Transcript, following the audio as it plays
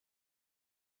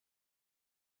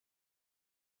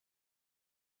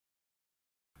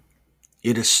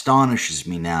It astonishes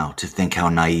me now to think how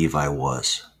naive I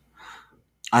was.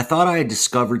 I thought I had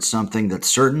discovered something that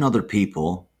certain other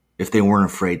people, if they weren't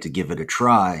afraid to give it a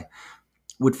try,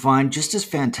 would find just as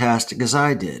fantastic as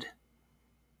I did.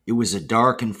 It was a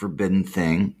dark and forbidden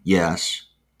thing, yes,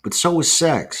 but so was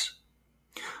sex.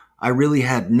 I really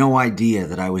had no idea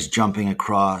that I was jumping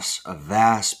across a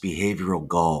vast behavioral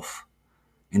gulf.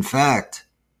 In fact,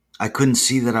 I couldn't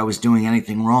see that I was doing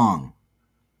anything wrong.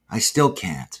 I still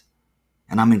can't,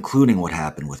 and I'm including what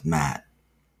happened with Matt.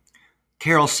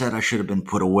 Carol said I should have been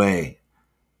put away,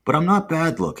 but I'm not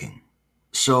bad looking.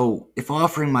 So, if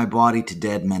offering my body to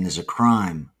dead men is a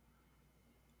crime,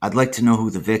 I'd like to know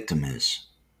who the victim is.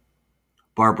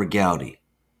 Barbara Gowdy.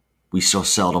 We so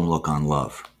seldom look on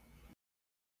love.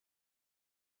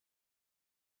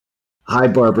 Hi,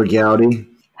 Barbara Gowdy.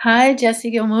 Hi, Jesse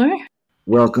Gilmore.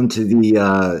 Welcome to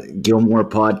the Gilmore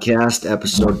Podcast,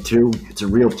 Episode 2. It's a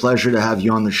real pleasure to have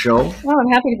you on the show. Oh, I'm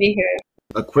happy to be here.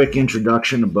 A quick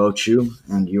introduction about you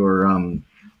and your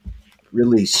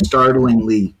really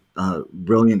startlingly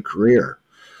brilliant career.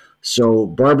 So,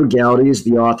 Barbara Gowdy is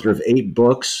the author of 8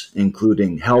 books,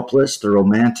 including Helpless, The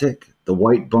Romantic, The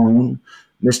White Bone,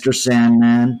 Mr.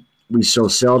 Sandman, We So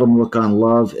Seldom Look on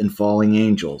Love, and Falling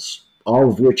Angels, all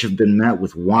of which have been met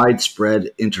with widespread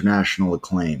international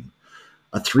acclaim.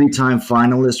 A 3-time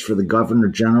finalist for the Governor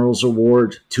General's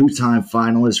Award, 2-time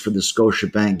finalist for the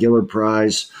Scotiabank Gillard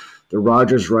Prize, the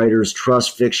Rogers Writers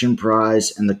Trust Fiction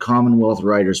Prize, and the Commonwealth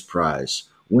Writers Prize,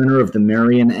 winner of the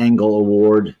Marion Engel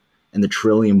Award and the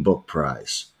Trillium Book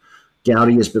Prize.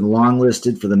 Gowdy has been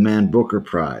longlisted for the Man Booker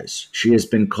Prize. She has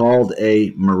been called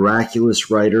a miraculous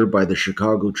writer by the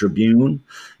Chicago Tribune,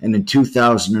 and in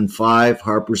 2005,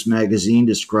 Harper's Magazine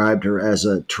described her as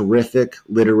a terrific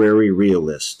literary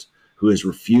realist who has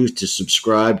refused to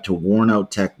subscribe to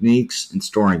worn-out techniques and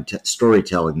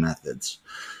storytelling methods.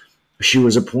 She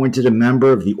was appointed a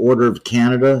member of the Order of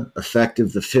Canada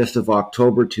effective the 5th of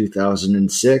October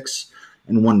 2006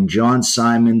 and won John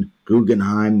Simon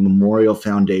Guggenheim Memorial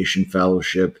Foundation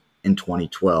Fellowship in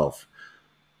 2012.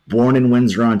 Born in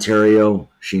Windsor, Ontario,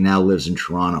 she now lives in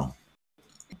Toronto.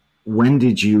 When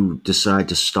did you decide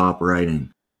to stop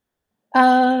writing?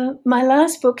 My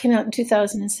last book came out in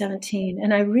 2017,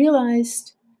 and I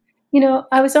realized,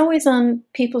 I was always on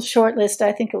people's short list.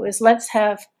 I think it was, let's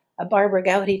have a Barbara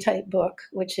Gowdy type book,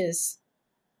 which is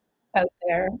out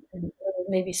there and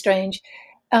maybe strange,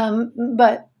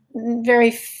 but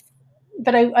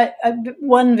I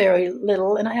won very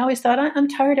little, and I always thought I'm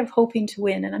tired of hoping to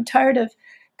win, and I'm tired of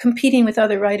competing with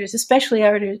other writers, especially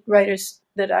writers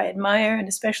that I admire, and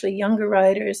especially younger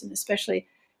writers, and especially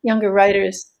younger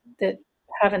writers that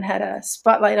haven't had a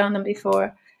spotlight on them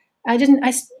before.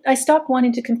 I stopped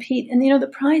wanting to compete, and the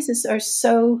prizes are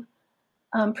so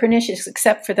pernicious,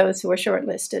 except for those who are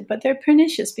shortlisted, but they're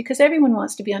pernicious because everyone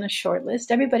wants to be on a short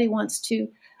list. Everybody wants to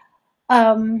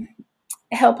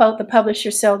help out the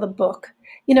publisher sell the book.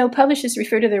 Publishers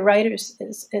refer to their writers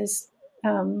as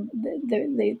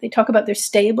they talk about their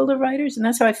stable of writers, and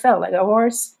that's how I felt, like a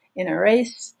horse in a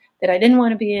race that I didn't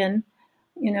want to be in.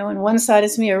 And one side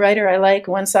is me, a writer I like,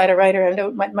 one side a writer I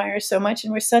don't admire so much,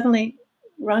 and we're suddenly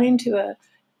running to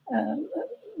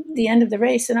the end of the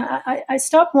race. And I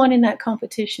stopped wanting that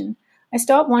competition. I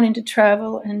stopped wanting to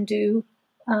travel and do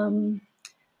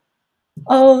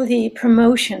all the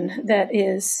promotion that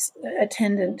is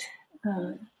attendant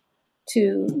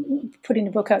to putting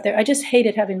a book out there. I just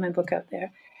hated having my book out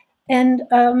there. And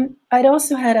I'd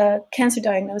also had a cancer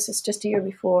diagnosis just a year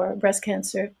before, breast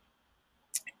cancer.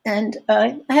 And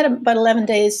I had about 11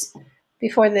 days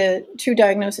before the true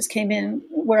diagnosis came in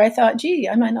where I thought, gee,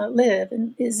 I might not live.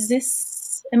 And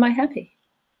am I happy?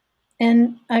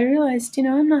 And I realized,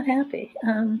 I'm not happy.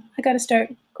 I got to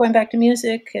start going back to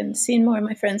music and seeing more of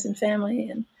my friends and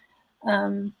family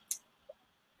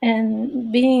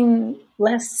and being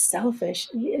less selfish.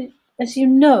 As you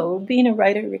know, being a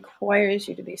writer requires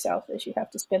you to be selfish. You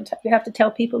have to you have to tell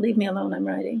people, leave me alone, I'm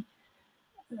writing.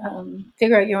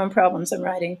 Figure out your own problems, I'm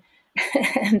writing.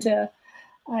 And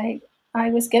I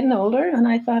was getting older, and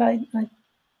I thought I'm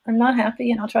not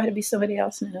happy, and I'll try to be somebody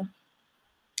else now.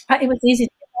 It was easy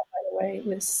to get that, by the way. It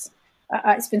was.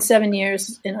 It's been 7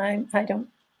 years, and I don't.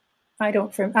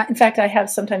 In fact, I have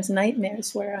sometimes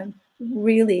nightmares where I'm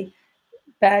really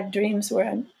bad dreams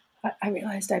where I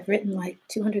realized I've written like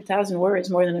 200,000 words,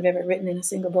 more than I've ever written in a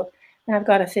single book, and I've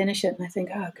got to finish it. And I think,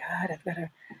 oh God, I've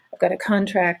got a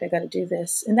contract. I've got to do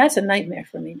this, and that's a nightmare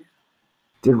for me now.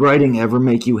 Did writing ever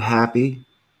make you happy?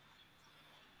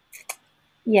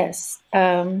 Yes.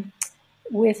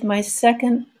 With my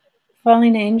second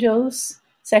Falling Angels,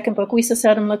 second book, We So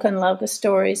Seldom Look on Love, the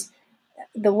stories,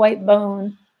 The White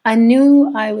Bone, I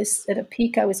knew I was at a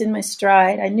peak. I was in my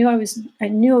stride. I knew it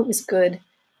was good.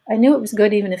 I knew it was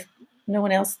good even if no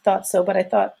one else thought so, but I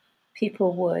thought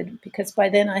people would, because by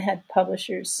then I had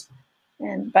publishers,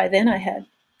 and by then I had,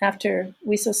 after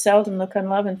We So Seldom, Look on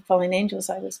Love, and Falling Angels,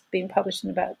 I was being published in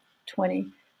about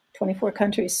 24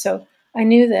 countries. So I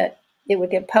knew that it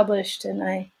would get published, and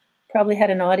I probably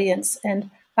had an audience, and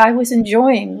I was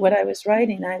enjoying what I was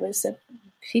writing. I was at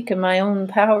peak of my own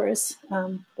powers,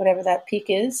 whatever that peak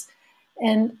is.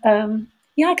 And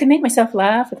yeah, I could make myself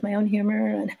laugh with my own humor.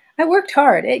 And I worked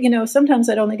hard. Sometimes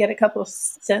I'd only get a couple of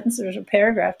sentences or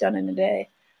paragraph done in a day.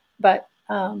 But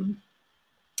I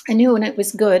knew when it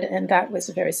was good, and that was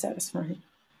very satisfying.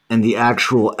 And the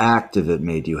actual act of it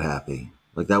made you happy.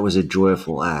 Like that was a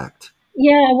joyful act.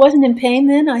 Yeah, I wasn't in pain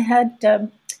then. I had,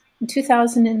 in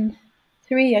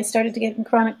 2003, I started to get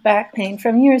chronic back pain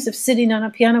from years of sitting on a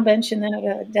piano bench and then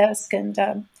at a desk and,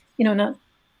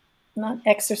 not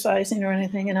exercising or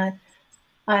anything. And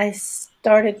I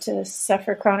started to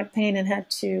suffer chronic pain and had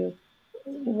to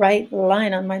write,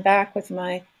 lying on my back with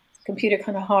my computer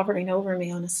kind of hovering over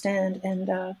me on a stand.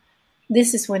 And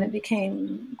this is when it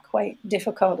became quite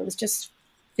difficult. It was just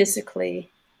physically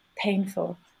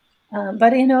painful.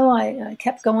 But I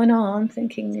kept going on,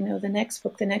 thinking, the next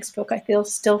book. I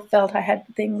still felt I had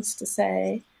things to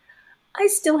say. I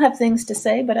still have things to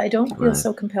say, but I don't feel Right.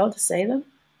 so compelled to say them.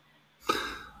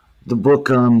 The book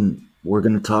we're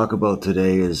going to talk about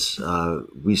today is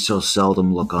We So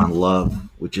Seldom Look on Love,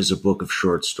 which is a book of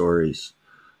short stories,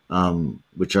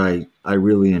 which I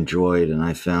really enjoyed and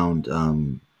I found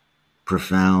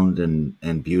profound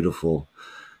and beautiful.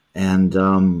 And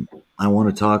I want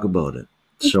to talk about it.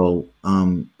 So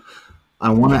I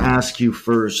want to ask you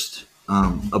first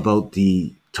about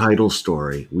the title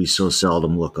story, We So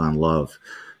Seldom Look on Love.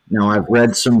 Now, I've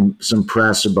read some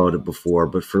press about it before,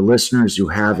 but for listeners who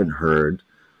haven't heard,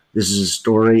 this is a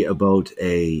story about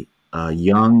a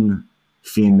young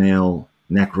female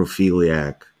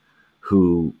necrophiliac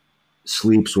who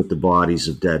sleeps with the bodies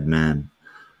of dead men.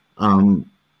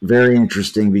 Very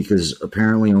interesting because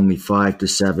apparently only 5 to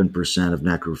 7% of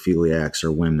necrophiliacs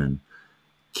are women.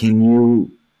 Can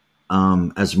you,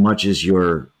 as much as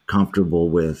you're comfortable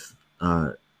with,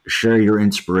 share your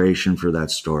inspiration for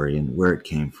that story and where it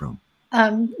came from? I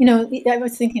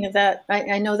was thinking of that.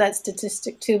 I know that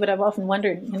statistic too, but I've often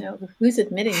wondered, who's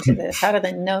admitting to this? How do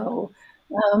they know?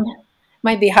 Um,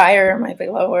 might be higher, might be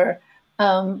lower.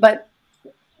 But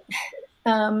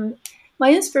my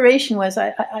inspiration was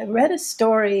I read a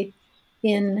story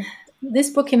in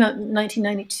this book came out in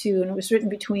 1992 and it was written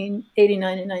between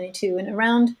 89 and 92. And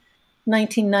around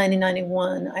 1990,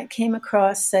 91, I came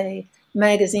across a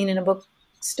magazine in a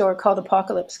bookstore called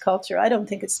Apocalypse Culture. I don't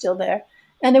think it's still there.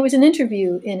 And there was an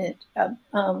interview in it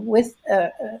with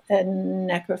a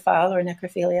necrophile or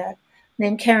necrophiliac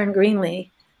named Karen Greenlee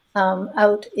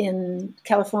out in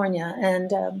California.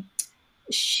 And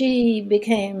she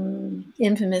became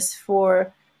infamous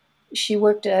for, she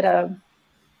worked at a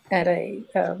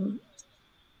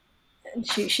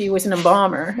she was an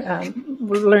embalmer,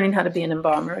 learning how to be an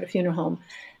embalmer at a funeral home.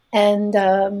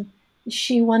 And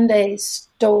she one day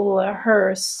stole a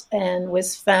hearse and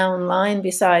was found lying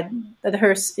beside the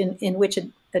hearse in which a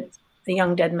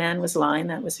young dead man was lying.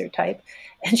 That was her type.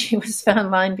 And she was found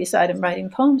lying beside him writing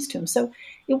poems to him. So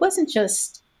it wasn't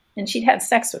just, and she'd had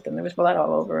sex with him. There was blood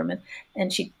all over him.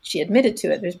 And she admitted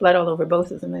to it. There's blood all over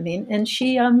both of them, I mean. And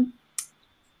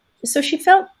so she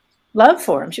felt love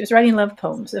for him. She was writing love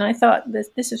poems. And I thought,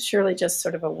 this is surely just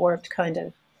sort of a warped kind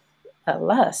of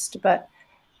lust. But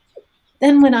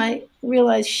then when I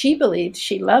realized she believed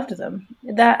she loved them,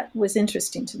 that was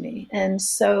interesting to me. And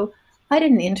so I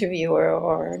didn't interview her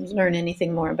or learn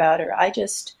anything more about her. I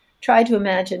just tried to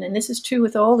imagine, and this is true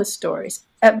with all the stories.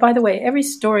 By the way, every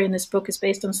story in this book is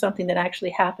based on something that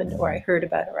actually happened or I heard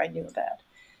about or I knew about.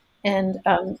 And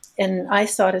I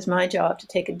saw it as my job to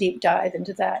take a deep dive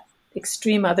into that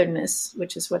extreme otherness,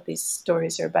 which is what these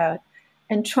stories are about,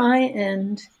 and try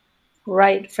and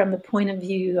write from the point of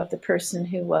view of the person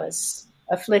who was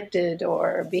afflicted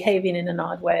or behaving in an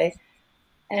odd way,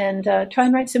 and try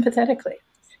and write sympathetically.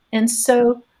 And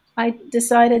so I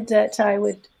decided that I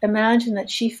would imagine that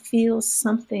she feels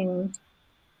something,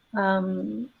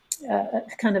 kind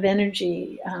of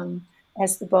energy,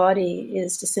 as the body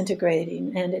is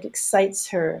disintegrating, and it excites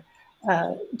her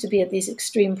to be at these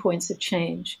extreme points of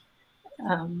change.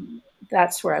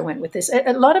 That's where I went with this.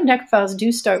 A lot of necrophiles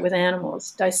do start with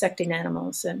animals, dissecting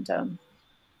animals, and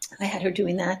I had her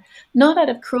doing that, not out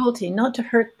of cruelty, not to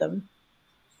hurt them.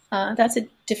 That's a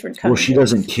different kind Well, of she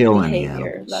doesn't kill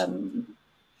behavior. any animals.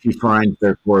 She finds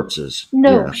their corpses.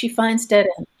 No, Yeah. she finds dead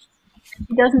animals.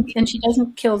 She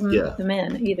doesn't kill Yeah. the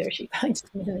men either. She finds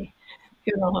them in the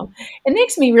funeral home. It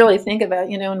makes me really think about,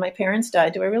 when my parents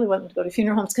died, do I really want them to go to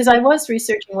funeral homes? Because I was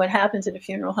researching what happens in a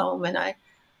funeral home, and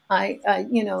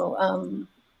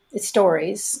it's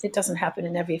stories. It doesn't happen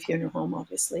in every funeral home,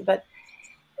 obviously, but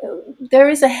there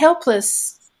is a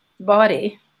helpless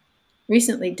body,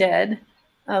 recently dead,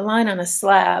 lying on a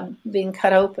slab, being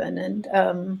cut open, and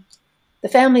the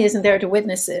family isn't there to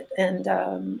witness it, and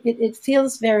it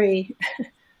feels very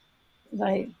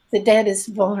like the dead is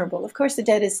vulnerable. Of course, the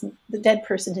dead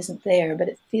person isn't there, but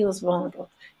it feels vulnerable.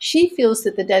 She feels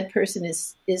that the dead person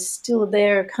is still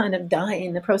there, kind of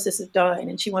dying, the process of dying,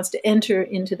 and she wants to enter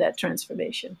into that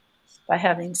transformation by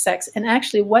having sex. And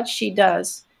actually, what she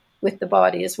does with the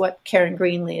body is what Karen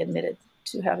Greenlee admitted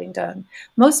to having done.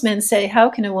 Most men say, "How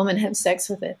can a woman have sex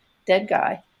with a dead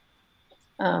guy?"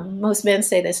 Most men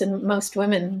say this, and most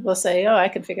women will say, "Oh, I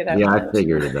can figure that Yeah, one I out."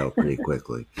 figured it out pretty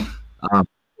quickly. Um,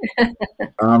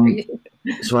 um,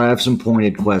 so I have some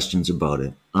pointed questions about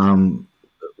it.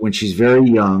 When she's very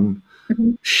young,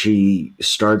 Mhm. she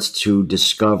starts to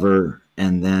discover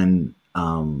and then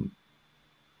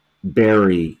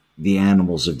bury the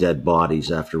animals of dead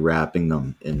bodies after wrapping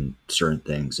them in certain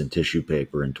things, in tissue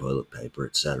paper and toilet paper,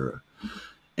 etc.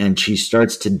 And she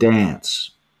starts to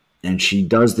dance, and she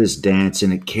does this dance,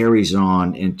 and it carries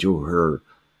on into her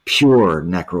pure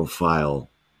necrophile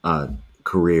uh,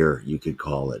 career, you could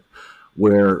call it,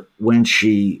 where when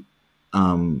she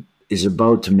is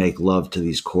about to make love to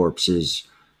these corpses,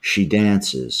 she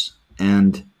dances,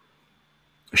 and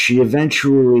she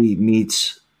eventually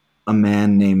meets a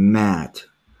man named Matt,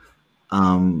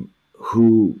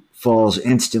 who falls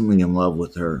instantly in love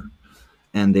with her,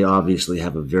 and they obviously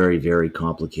have a very, very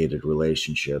complicated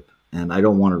relationship. And I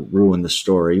don't want to ruin the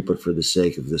story, but for the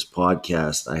sake of this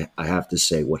podcast, I have to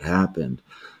say what happened,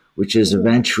 which is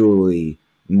eventually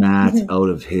Matt, Mhm. out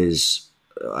of his,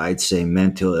 I'd say,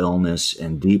 mental illness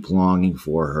and deep longing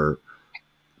for her,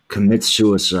 commits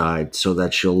suicide so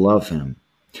that she'll love him.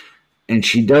 And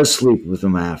she does sleep with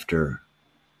him after,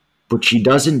 but she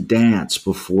doesn't dance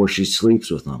before she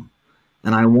sleeps with him.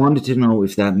 And I wanted to know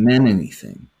if that meant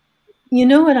anything. You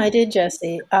know what I did,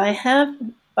 Jesse?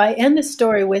 I end the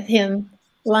story with him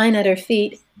lying at her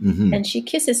feet, Hmm. and she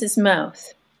kisses his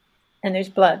mouth, and there's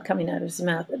blood coming out of his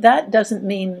mouth. That doesn't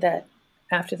mean that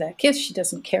after that kiss, she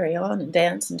doesn't carry on and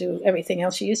dance and do everything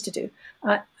else she used to do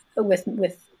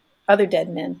with other dead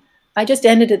men. I just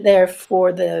ended it there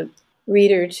for the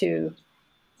reader to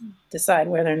decide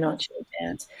whether or not she would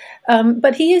dance.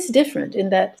 But he is different in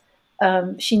that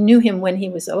she knew him when he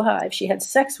was alive. She had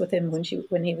sex with him when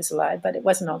he was alive, but it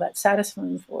wasn't all that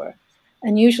satisfying for her.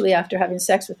 And usually, after having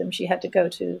sex with him, she had to go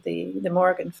to the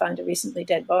morgue and find a recently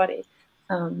dead body.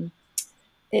 Um,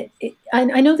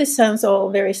 I know this sounds all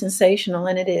very sensational,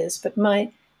 and it is, but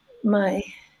my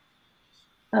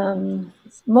um,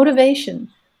 motivation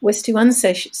was to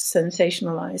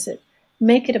unsensationalize it,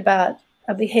 make it about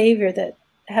a behavior that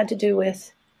had to do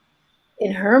with,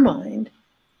 in her mind,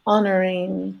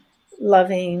 honoring,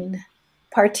 loving,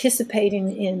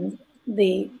 participating in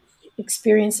the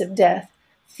experience of death,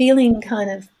 feeling kind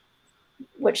of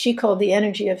what she called the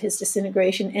energy of his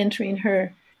disintegration entering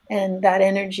her, and that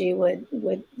energy would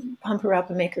pump her up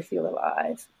and make her feel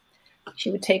alive.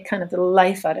 She would take kind of the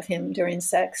life out of him during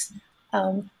sex,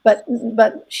 but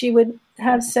she would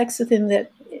have sex with him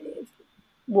that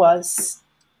was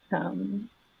um,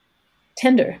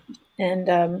 tender.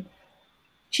 And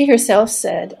she herself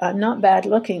said, "I'm not bad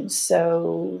looking,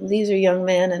 so these are young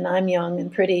men, and I'm young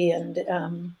and pretty,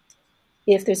 and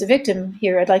if there's a victim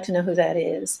here, I'd like to know who that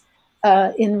is."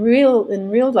 In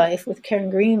real life, with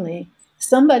Karen Greenlee,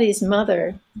 somebody's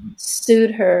mother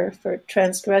sued her for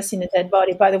transgressing a dead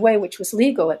body. By the way, which was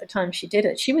legal at the time she did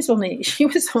it. She was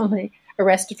only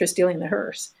arrested for stealing the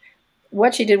hearse.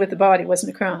 What she did with the body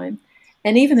wasn't a crime,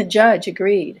 and even the judge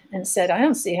agreed and said, "I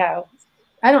don't see how."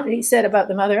 I don't. He said about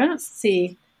the mother, "I don't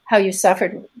see how you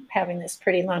suffered having this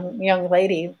pretty young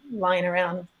lady lying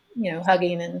around,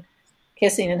 hugging and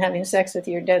kissing and having sex with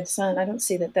your dead son. I don't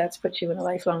see that that's put you in a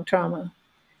lifelong trauma."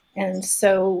 And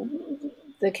so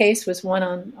the case was won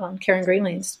on Karen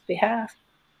Greenlee's behalf.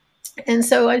 And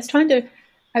so I was trying to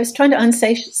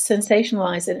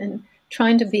sensationalize it and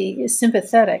trying to be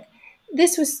sympathetic.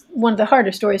 This was one of the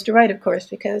harder stories to write, of course,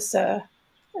 because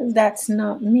that's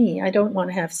not me. I don't want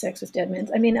to have sex with dead men.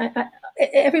 I mean,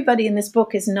 everybody in this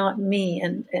book is not me,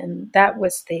 and that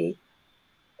was the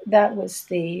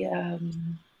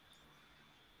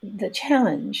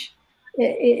challenge.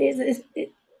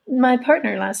 my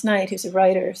partner last night, who's a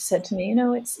writer, said to me,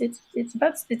 it's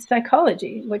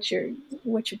psychology what you're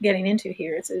getting into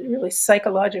here. It's a really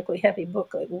psychologically heavy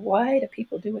book. Like, why do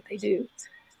people do what they do?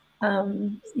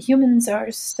 Humans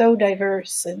are so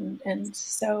diverse and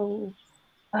so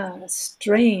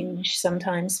strange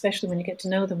sometimes, especially when you get to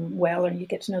know them well or you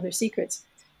get to know their secrets.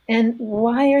 And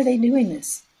why are they doing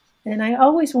this? And I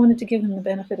always wanted to give them the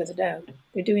benefit of the doubt.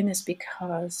 They're doing this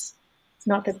because it's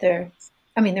not that there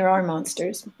are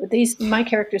monsters, but my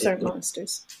characters aren't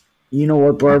monsters. You know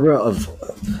what, Barbara?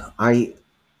 I,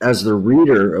 as the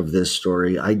reader of this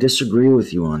story, I disagree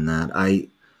with you on that.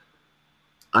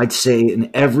 I'd say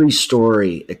in every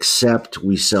story except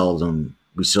we so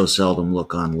seldom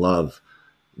look on love,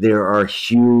 there are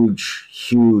huge,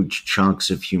 huge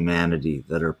chunks of humanity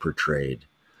that are portrayed.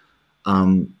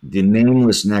 The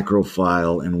nameless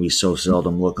necrophile and we so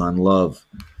seldom look on love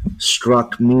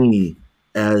struck me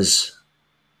as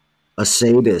a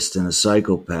sadist and a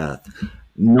psychopath,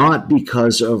 not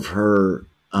because of her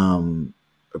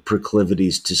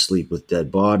proclivities to sleep with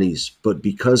dead bodies, but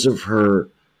because of her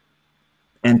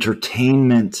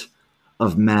entertainment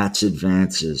of Matt's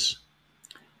advances.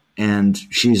 And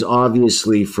she's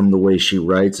obviously, from the way she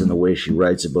writes and the way she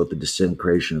writes about the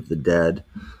disintegration of the dead,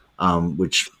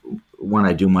 which when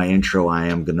I do my intro, I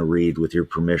am going to read, with your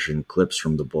permission, clips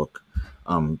from the book,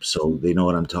 so they know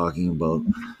what I'm talking about.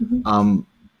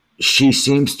 She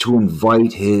seems to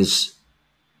invite his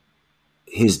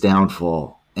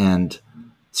downfall and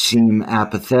seem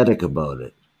apathetic about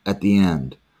it at the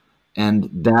end. And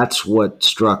that's what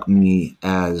struck me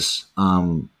as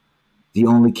the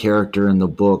only character in the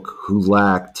book who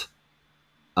lacked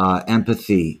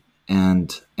empathy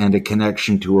and a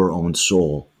connection to her own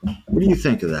soul. What do you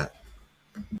think of that?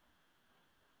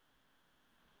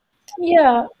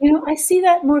 Yeah, I see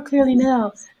that more clearly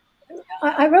now.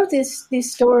 I wrote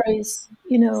these stories,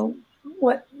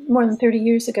 what, more than 30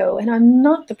 years ago, and I'm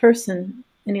not the person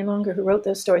any longer who wrote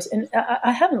those stories, and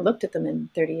I haven't looked at them in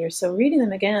 30 years. So reading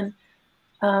them again,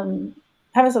 I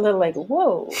was a little like,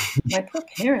 whoa, my poor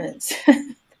parents.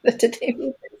 Did they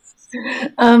read this?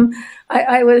 I'm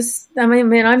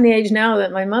the age now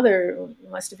that my mother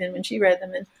must have been when she read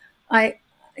them, and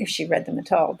if she read them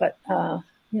at all, but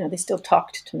they still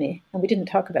talked to me, and we didn't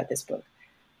talk about this book.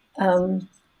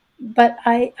 But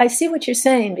I see what you're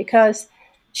saying, because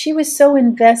she was so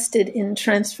invested in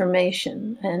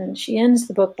transformation. And she ends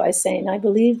the book by saying, I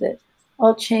believe that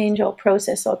all change, all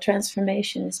process, all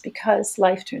transformation is because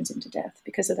life turns into death,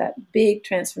 because of that big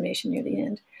transformation near the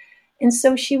end. And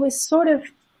so she was sort of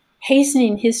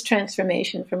hastening his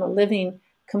transformation from a living,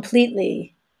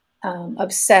 completely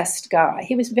obsessed guy.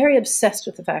 He was very obsessed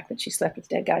with the fact that she slept with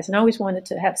dead guys and always wanted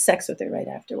to have sex with her right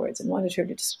afterwards and wanted her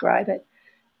to describe it.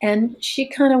 And she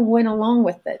kind of went along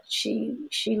with it. She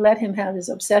let him have his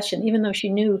obsession, even though she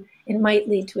knew it might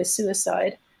lead to a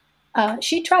suicide.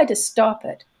 She tried to stop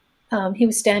it. He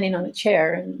was standing on a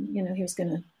chair, and he was going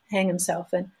to hang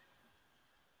himself, and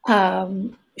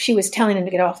she was telling him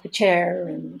to get off the chair,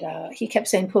 and he kept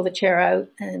saying, "Pull the chair out."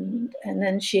 And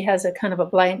then she has a kind of a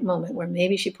blank moment where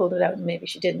maybe she pulled it out and maybe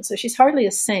she didn't. So she's hardly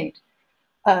a saint.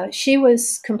 She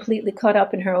was completely caught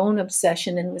up in her own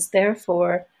obsession and was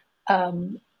therefore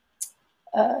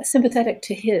sympathetic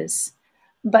to his.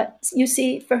 But you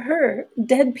see, for her,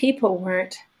 dead people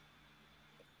weren't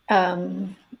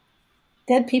dead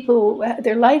people.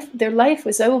 Their life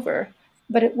was over,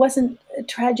 but it wasn't a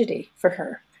tragedy for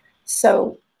her.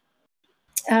 So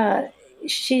uh,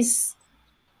 she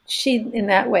in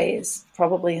that way is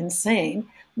probably insane.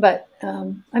 But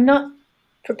I'm not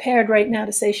prepared right now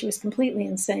to say she was completely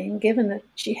insane, given that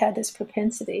she had this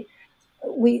propensity.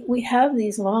 We have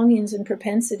these longings and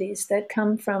propensities that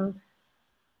come from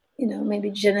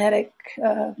maybe genetic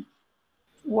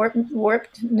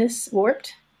warped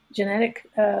genetic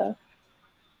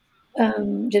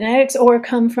genetics, or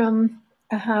come from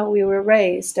how we were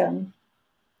raised, and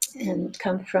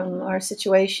come from our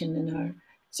situation and our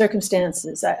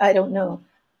circumstances. I don't know,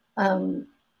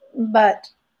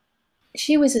 but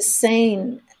she was as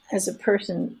sane as a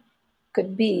person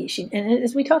could be. And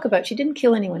as we talk about, she didn't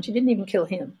kill anyone. She didn't even kill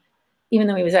him, even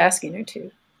though he was asking her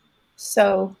to.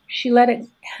 So she let it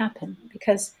happen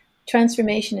because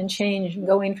transformation and change and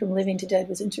going from living to dead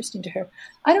was interesting to her.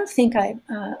 I don't think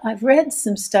I've read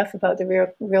some stuff about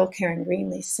the real Karen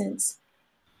Greenlee since.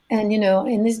 And,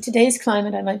 in today's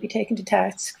climate, I might be taken to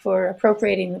task for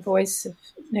appropriating the voice of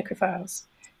necrophiles.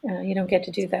 You don't get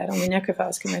to do that. Only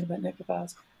necrophiles can write about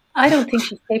necrophiles. I don't think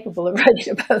she's capable of writing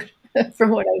about,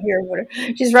 from what I hear about her,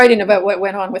 she's writing about what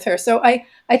went on with her. So I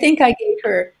think I gave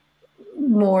her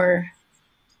more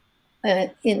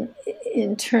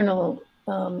internal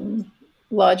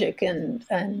logic and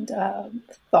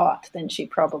thought than she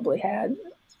probably had.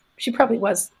 She probably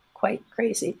was quite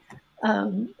crazy,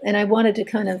 and I wanted to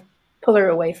kind of pull her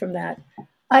away from that.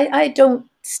 I don't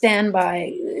stand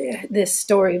by this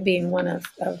story being one of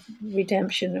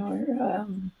redemption or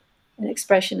an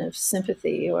expression of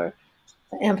sympathy or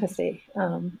empathy.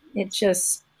 It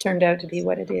just turned out to be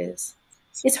what it is.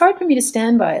 It's hard for me to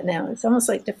stand by it now. It's almost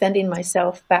like defending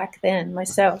myself back then,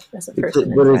 myself as a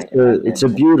person and writer back It's a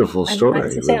then. beautiful As story. I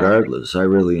say, I'm Regardless, I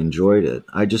really enjoyed it.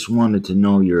 I just wanted to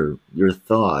know your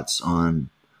thoughts on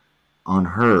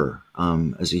her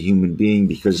as a human being,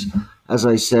 because, as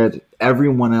I said,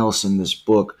 everyone else in this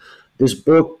book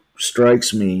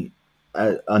strikes me.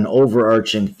 An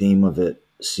overarching theme of it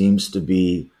seems to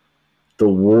be the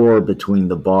war between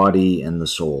the body and the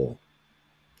soul.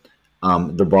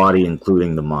 The body,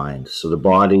 including the mind. So the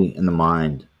body and the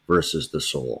mind versus the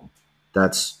soul.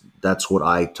 That's what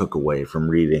I took away from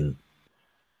reading.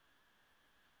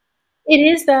 It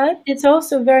is that. It's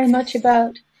also very much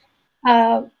about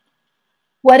uh,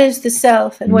 what is the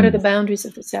self and what are the Mm. boundaries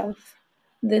of the self.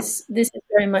 This is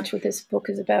very much what this book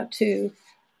is about too.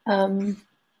 Um,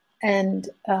 and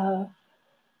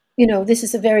this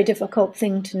is a very difficult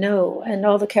thing to know, and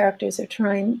all the characters are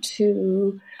trying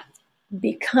to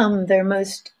become their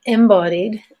most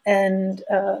embodied and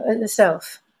the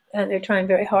self. And they're trying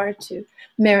very hard to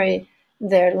marry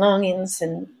their longings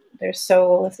and their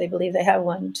soul, if they believe they have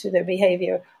one, to their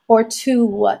behavior or to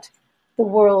what the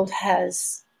world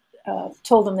has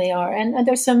told them they are. And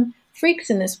there's some freaks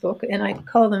in this book, and I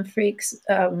call them freaks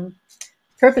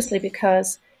purposely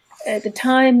because at the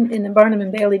time in the Barnum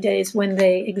and Bailey days when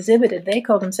they exhibited, they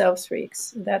called themselves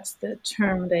freaks. That's the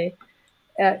term they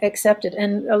accepted,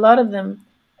 and a lot of them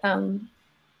um,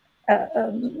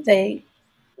 they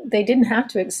didn't have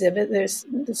to exhibit. There's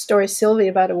the story Sylvie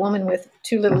about a woman with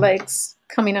two little legs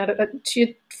coming out of she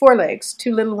had four legs,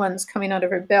 two little ones coming out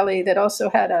of her belly that also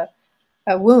had a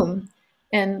womb,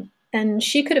 and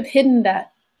she could have hidden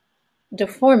that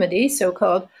deformity, so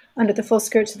called, under the full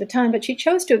skirts of the time, but she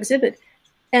chose to exhibit.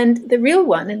 And the real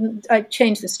one, and I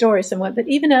changed the story somewhat, but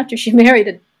even after she married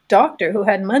a doctor who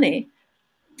had money,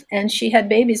 and she had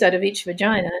babies out of each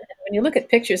vagina. And when you look at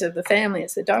pictures of the family,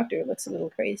 it's the doctor who looks a little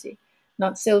crazy,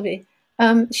 not Sylvie.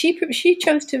 She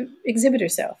chose to exhibit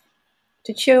herself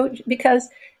to show because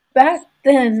back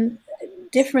then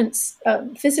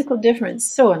physical difference,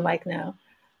 so unlike now,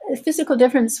 physical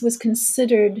difference was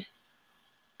considered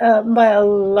by a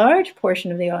large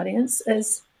portion of the audience,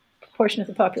 as portion of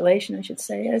the population, I should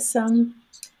say, as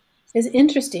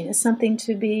interesting, as something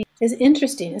to be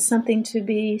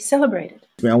celebrated.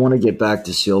 I want to get back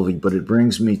to Sylvie, but it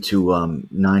brings me to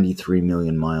 93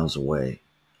 million miles away,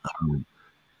 um,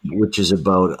 which is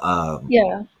about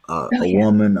Yeah. Oh a yeah.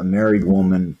 woman, a married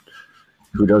woman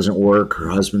who doesn't work. Her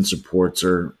husband supports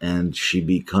her, and she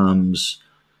becomes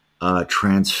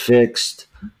transfixed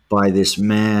by this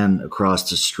man across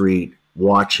the street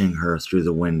watching her through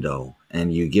the window.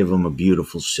 And you give him a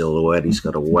beautiful silhouette. He's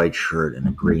got a white shirt and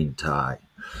a green tie,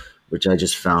 which I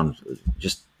just found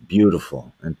just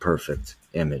beautiful and perfect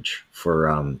image for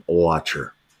a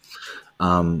watcher.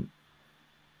 Um,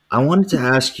 I wanted to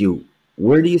ask you,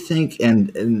 where do you think,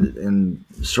 and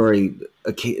sorry,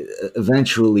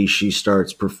 eventually she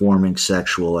starts performing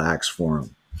sexual acts for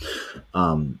him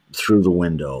through the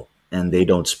window, and they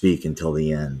don't speak until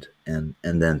the end, and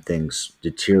then things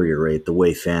deteriorate the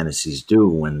way fantasies do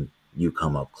when you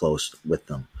come up close with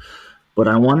them. But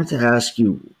I wanted to ask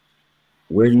you,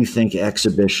 where do you think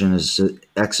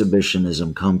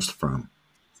exhibitionism comes from?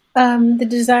 The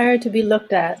desire to be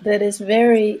looked at, that is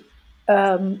very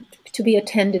to be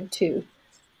attended to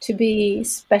be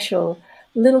special.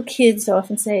 Little kids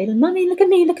often say, "Mommy, look at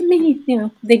me, look at me."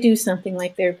 They do something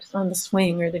like they're on the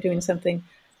swing, or they're doing something,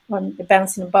 they're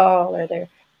bouncing a ball, or they're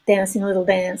dancing a little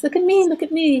dance. Look at me, look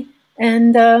at me,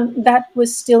 and that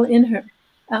was still in her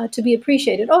to be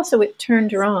appreciated. Also, it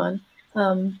turned her on.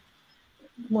 Um,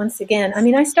 Once again, I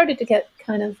mean, I started to get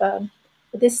kind of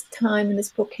this time when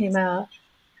this book came out,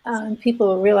 and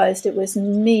people realized it was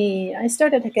me. I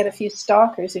started to get a few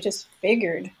stalkers who just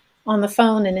figured on the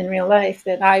phone and in real life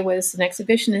that I was an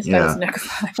exhibitionist, I was Yeah, an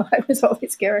necrophile, I was all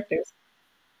these characters.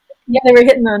 Yeah, they were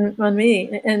hitting on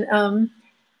me, and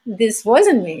this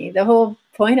wasn't me. The whole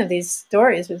point of these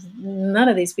stories was none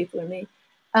of these people are me.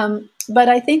 But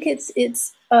I think it's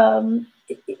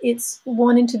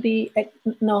wanting to be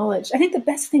acknowledged. I think the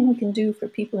best thing we can do for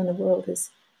people in the world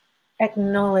is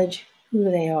acknowledge who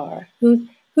they are, who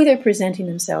they're presenting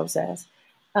themselves as.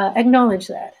 Acknowledge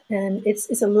that, and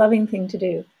it's a loving thing to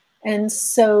do. And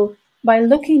so, by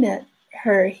looking at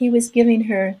her, he was giving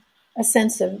her a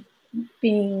sense of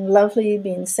being lovely,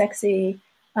 being sexy,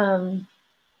 um,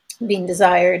 being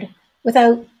desired,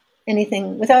 without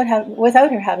anything, without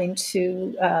her having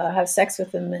to have sex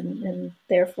with him, and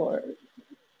therefore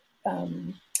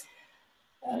um,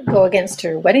 go against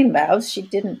her wedding vows. She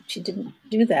didn't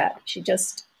do that. She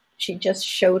just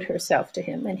showed herself to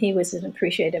him, and he was an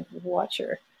appreciative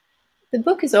watcher. The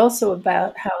book is also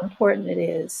about how important it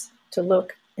is to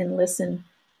look and listen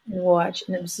and watch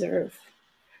and observe.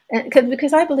 And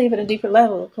because I believe at a deeper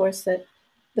level, of course, that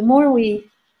the more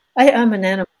I'm an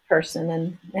animal person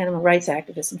and animal rights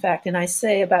activist, in fact, and I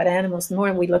say about animals, the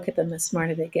more we look at them, the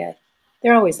smarter they get.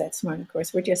 They're always that smart, of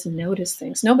course. We're just notice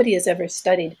things. Nobody has ever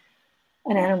studied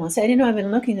an animal and said, I've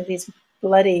been looking at these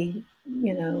bloody,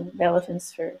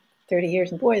 elephants for 30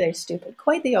 years, and boy, they're stupid.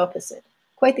 Quite the opposite.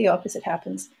 Quite the opposite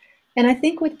happens. And I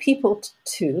think with people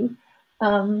too,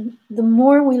 the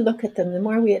more we look at them, the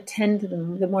more we attend to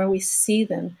them, the more we see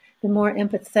them, the more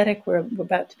empathetic we're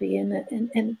about to be,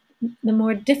 and the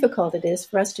more difficult it is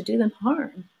for us to do them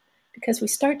harm, because we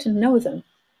start to know them,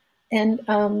 and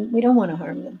we don't want to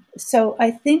harm them. So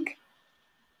I think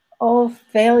all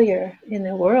failure in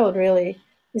the world really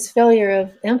is failure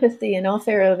of empathy, and all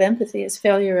failure of empathy is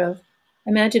failure of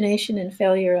imagination and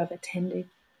failure of attending.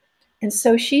 And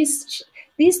so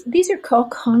these are called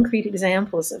concrete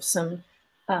examples of some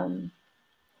and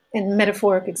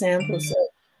metaphoric examples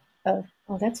of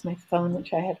oh, that's my phone,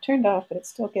 which I have turned off, but it's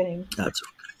still getting. That's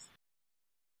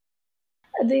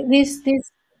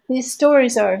These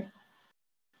stories are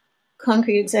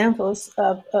concrete examples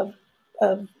of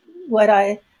what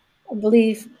I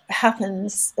believe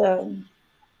happens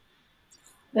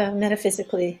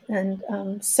metaphysically,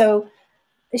 and so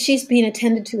she's being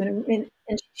attended to, and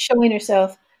showing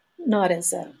herself not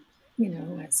as a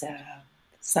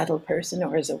subtle person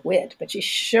or as a wit, but she's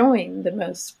showing the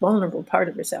most vulnerable part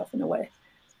of herself in a way,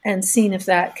 and seeing if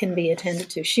that can be attended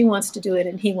to. She wants to do it,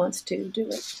 and he wants to do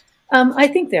it. I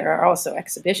think there are also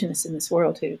exhibitionists in this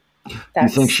world who You think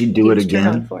that's she'd a do it huge turn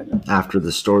on again for them. after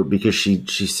the story? Because she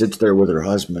sits there with her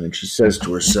husband and she says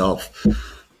to herself,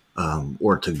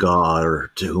 or to God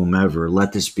or to whomever,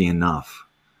 "Let this be enough."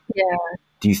 Yeah,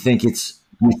 Do you think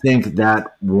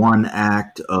that one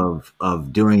act of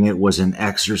doing it was an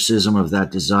exorcism of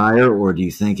that desire, or do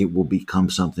you think it will become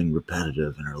something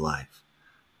repetitive in her life?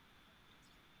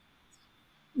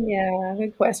 yeah,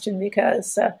 good question,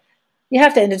 because you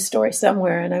have to end a story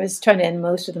somewhere, and I was trying to end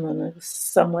most of them on a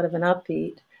somewhat of an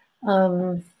upbeat,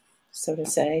 um, so to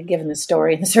say, given the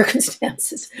story and the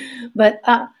circumstances. But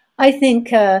I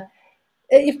think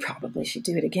you probably should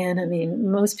do it again. I mean,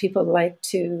 most people like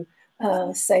to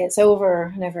say it's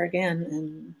over, never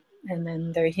again, and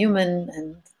then they're human,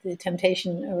 and the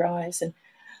temptation arrives, and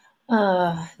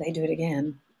they do it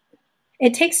again.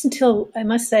 It takes until, I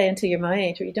must say, until you're my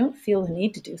age, where you don't feel the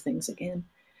need to do things again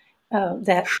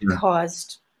that Sure.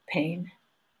 pain,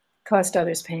 caused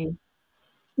others pain.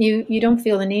 You don't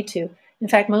feel the need to. In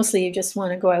fact, mostly you just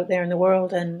want to go out there in the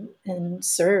world and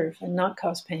serve and not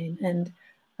cause pain, and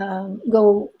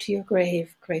go to your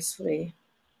grave gracefully,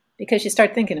 because you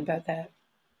start thinking about that.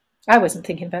 I wasn't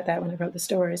thinking about that when I wrote the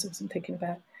stories. I wasn't thinking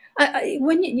about. I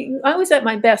was at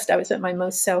my best. I was at my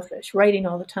most selfish, writing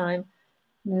all the time,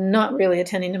 not really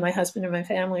attending to my husband or my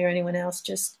family or anyone else,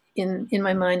 just in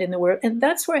my mind, in the world. And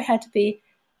that's where I had to be.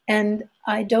 And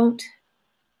I don't,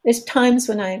 there's times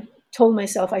when I told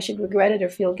myself I should regret it or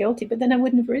feel guilty, but then I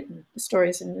wouldn't have written the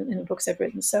stories in the books I've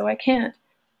written. So I can't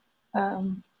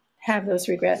um, have those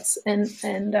regrets. And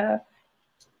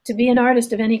to be an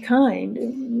artist of any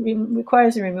kind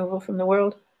requires a removal from the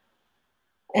world,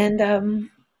 and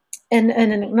and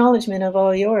an acknowledgement of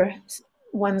all your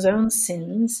one's own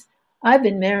sins. I've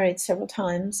been married several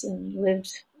times and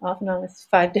lived off and on with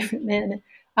 5 different men.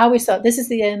 I always thought, this is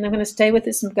the end. I'm going to stay with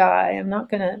this guy. I'm not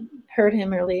going to hurt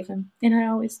him or leave him, and I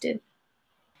always did.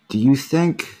 Do you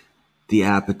think the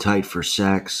appetite for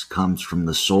sex comes from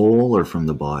the soul or from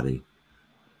the body?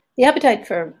 The appetite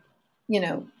for, you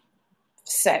know,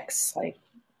 sex, like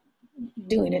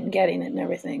doing it and getting it and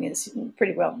everything, is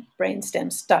pretty well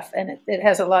brainstem stuff, and it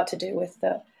has a lot to do with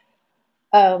the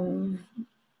um,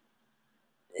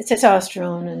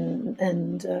 testosterone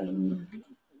and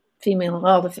female,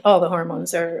 all the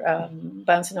hormones are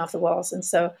bouncing off the walls, and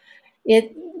so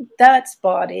it that's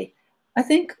body. I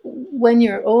think when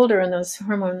you're older and those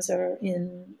hormones are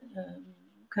in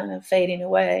kind of fading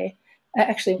away,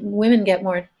 actually women get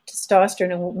more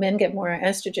testosterone and men get more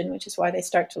estrogen, which is why they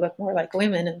start to look more like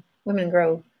women, and women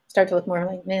start to look more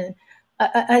like men.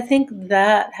 I think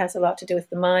that has a lot to do with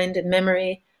the mind and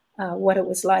memory, what it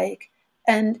was like,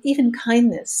 and even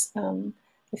kindness.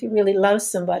 If you really love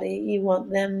somebody, you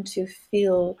want them to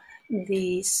feel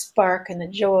the spark and the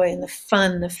joy and the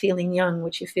fun of feeling young,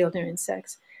 which you feel during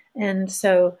sex. And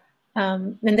so,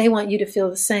 and they want you to feel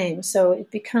the same. So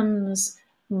it becomes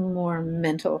more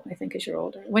mental, I think, as you're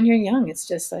older. When you're young, it's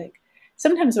just like,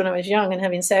 sometimes when I was young and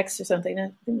having sex or something,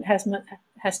 that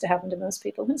has to happen to most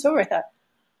people. And so I thought,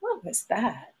 what was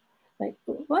that? Like,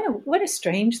 what a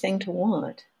strange thing to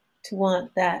want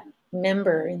that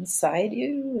member inside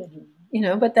you.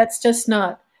 And, but that's just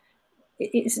not,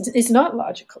 it's not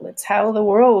logical. It's how the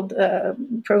world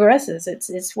progresses.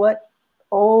 It's what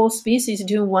all species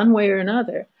do one way or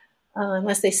another,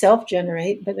 unless they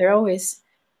self-generate, but they're always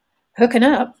hooking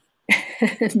up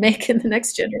and making the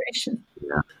next generation.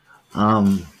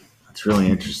 That's really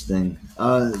interesting.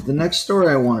 The next story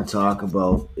I want to talk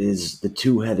about is the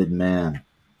two-headed man.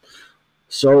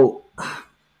 So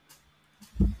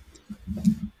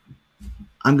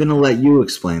I'm going to let you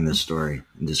explain this story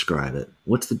and describe it.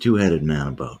 What's the two-headed man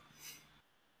about?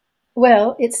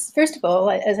 Well, it's first of all,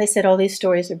 as I said, all these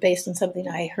stories are based on something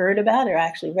I heard about or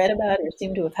actually read about or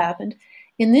seem to have happened.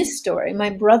 In this story, my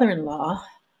brother-in-law,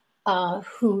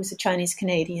 who's a Chinese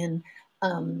Canadian,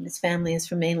 his family is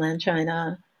from mainland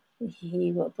China.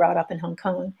 He was brought up in Hong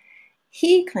Kong.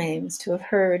 He claims to have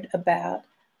heard about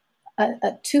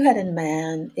a two-headed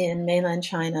man in mainland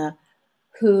China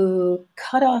who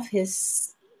cut off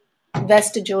his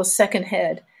vestigial second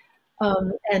head,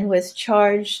 and was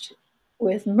charged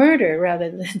with murder rather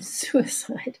than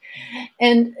suicide.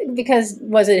 And because,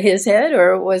 was it his head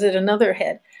or was it another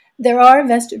head? There are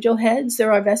vestigial heads.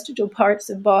 There are vestigial parts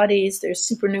of bodies. There's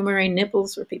supernumerary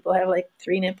nipples where people have like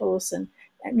 3 nipples and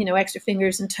extra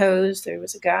fingers and toes. There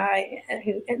was a guy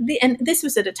who, and this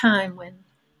was at a time when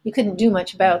you couldn't do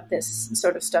much about this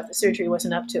sort of stuff. The surgery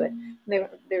wasn't up to it.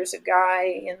 There was a guy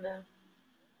in the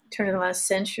turn of the last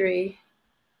century,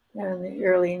 in the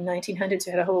early 1900s,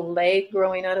 who had a whole leg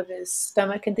growing out of his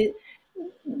stomach. And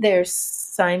they're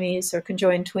Siamese or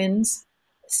conjoined twins,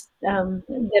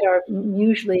 that are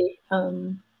usually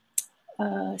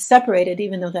separated,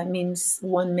 even though that means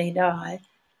one may die.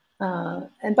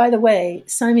 And by the way,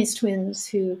 Siamese twins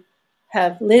who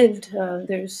have lived,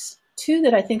 there's 2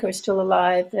 that I think are still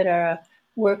alive that are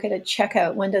work at a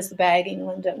checkout. One does the bagging,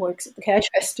 one that works at the cash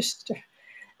register.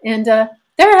 And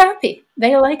they're happy.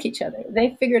 They like each other.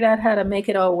 They figured out how to make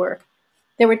it all work.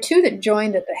 There were 2 that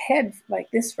joined at the head like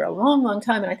this for a long, long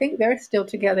time, and I think they're still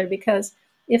together because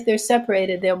if they're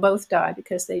separated, they'll both die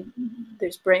because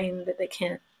there's brain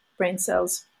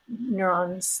cells,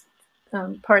 neurons,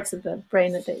 parts of the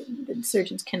brain that the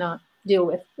surgeons cannot deal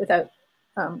with without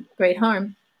great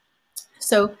harm.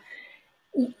 So,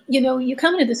 you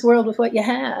come into this world with what you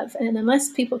have, and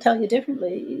unless people tell you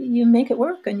differently, you make it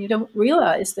work, and you don't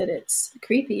realize that it's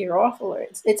creepy or awful, or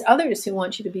it's others who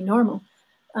want you to be normal.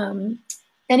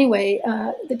 Anyway,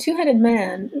 the two-headed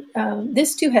man,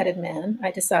 this two-headed man,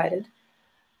 I decided,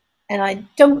 and I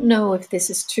don't know if this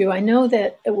is true. I know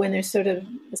that when there's sort of,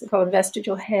 what's it called,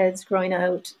 vestigial heads growing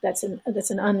out, that's an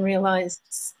unrealized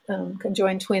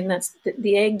conjoined twin. That's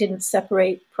the egg didn't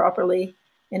separate properly,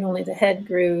 and only the head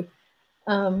grew.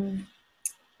 And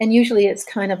usually it's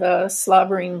kind of a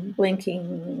slobbering,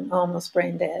 blinking, almost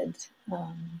brain dead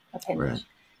appendage. Right.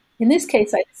 In this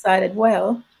case, I decided,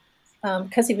 well,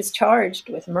 because he was charged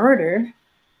with murder,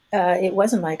 it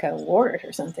wasn't like a wart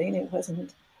or something. It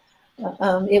wasn't.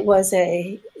 It was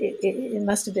it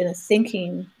must have been a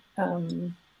thinking,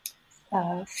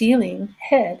 feeling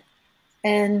head.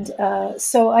 And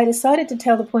so I decided to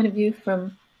tell the point of view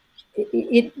from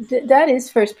that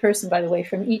is first person, by the way,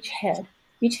 from each head.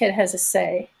 Each head has a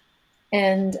say.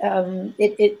 And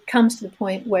it comes to the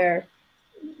point where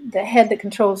the head that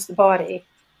controls the body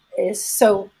is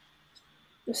so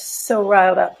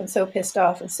riled up and so pissed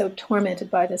off and so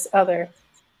tormented by this other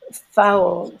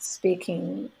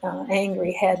foul-speaking,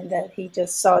 angry head that he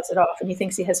just saws it off, and he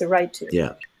thinks he has a right to.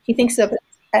 Yeah. He thinks of it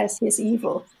as his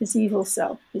evil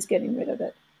self. He's getting rid of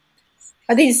it.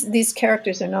 These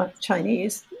characters are not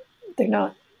Chinese. They're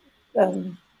not.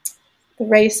 The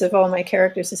race of all my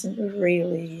characters isn't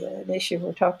really an issue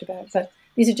we're talked about, but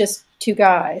these are just 2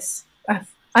 guys.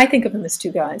 I think of them as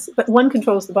 2 guys, but one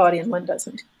controls the body and one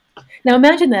doesn't. Now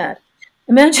imagine that.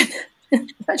 Imagine.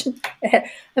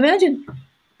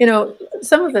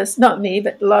 Some of us, not me,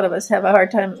 but a lot of us have a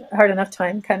hard enough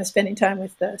time kind of spending time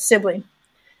with the sibling.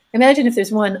 Imagine if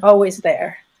there's one always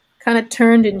there, kind of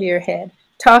turned into your head,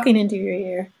 talking into your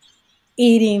ear,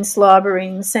 eating,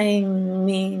 slobbering, saying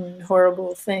mean,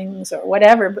 horrible things or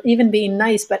whatever, even being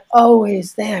nice, but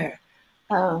always there.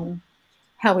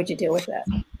 How would you deal with that?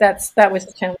 That was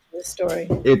the challenge of the story.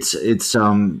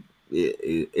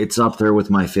 It's up there with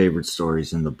my favorite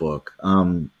stories in the book.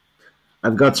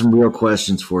 I've got some real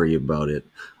questions for you about it.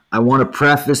 I want to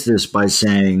preface this by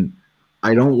saying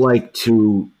I don't like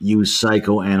to use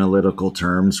psychoanalytical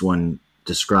terms when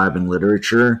describing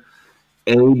literature.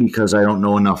 A, because I don't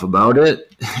know enough about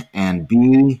it, and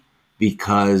B,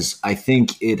 because I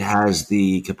think it has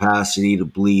the capacity to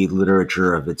bleed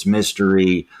literature of its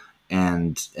mystery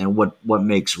and what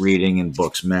makes reading and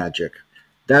books magic.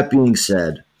 That being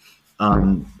said,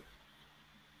 um,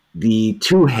 the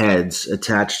two heads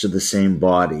attached to the same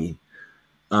body.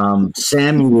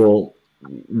 Samuel,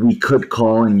 we could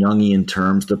call in Jungian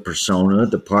terms the persona,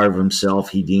 the part of himself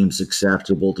he deems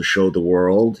acceptable to show the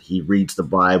world. He reads the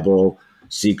Bible,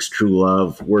 seeks true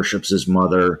love, worships his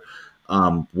mother,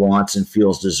 wants and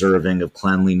feels deserving of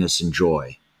cleanliness and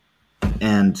joy.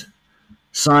 And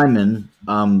Simon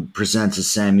presents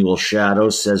as Samuel's shadow,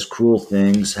 says cruel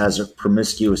things, has a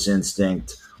promiscuous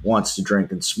instinct, wants to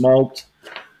drink and smoke,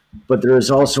 but there is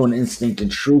also an instinct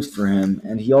and truth for him,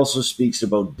 and he also speaks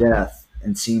about death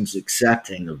and seems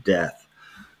accepting of death.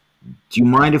 Do you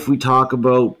mind if we talk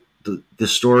about the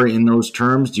story in those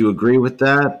terms? Do you agree with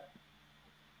that?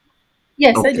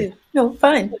 Yes, I Okay. do. No,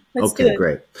 fine. Let's do Okay, it.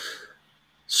 great.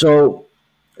 So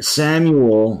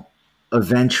Samuel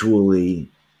eventually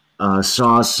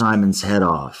saws Simon's head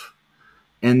off,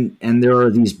 and there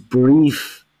are these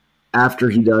brief, after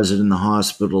he does it in the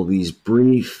hospital, these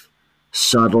brief,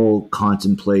 subtle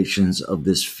contemplations of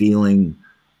this feeling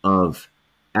of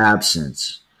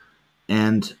absence.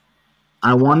 And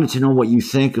I wanted to know what you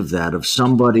think of that, of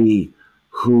somebody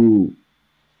who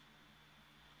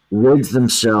rids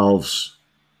themselves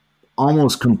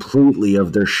almost completely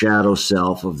of their shadow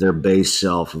self, of their base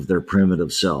self, of their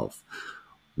primitive self.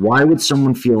 Why would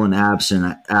someone feel an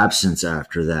absence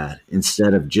after that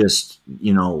instead of just,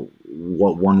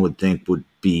 what one would think would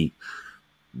be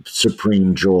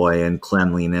supreme joy and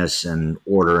cleanliness and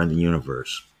order in the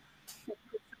universe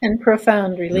And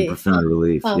profound and relief. profound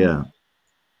relief? Um, Yeah.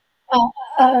 uh,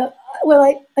 uh, well,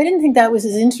 I didn't think that was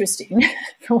as interesting,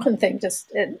 for one thing,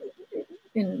 just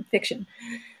in fiction.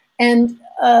 And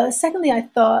secondly, I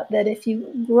thought that if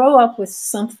you grow up with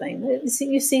something,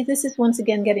 you see, this is once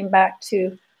again getting back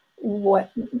to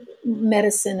what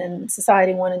medicine and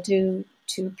society want to do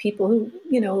to people who,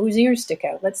 whose ears stick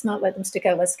out. Let's not let them stick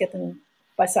out. Let's get them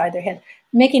beside their head,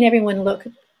 making everyone look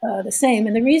the same.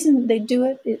 And the reason they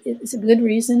do it's a good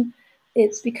reason.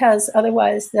 It's because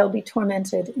otherwise they'll be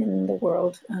tormented in the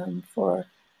world for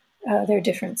their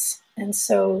difference. And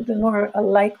so the more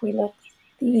alike we look,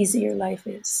 the easier life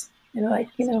is.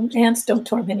 Ants don't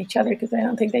torment each other because I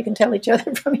don't think they can tell each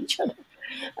other from each other.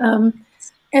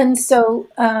 And so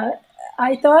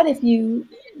I thought if you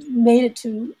made it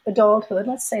to adulthood,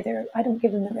 let's say I don't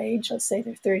give them their age, let's say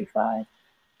they're 35,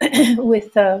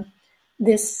 with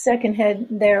this second head,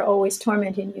 they're always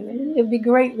tormenting you. And it would be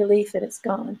great relief that it's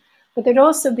gone. But there'd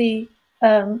also be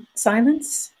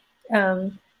silence,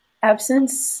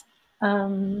 absence,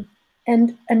 and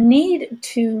a need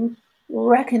to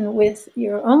reckon with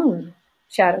your own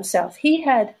shadow self. He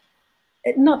had,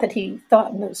 not that he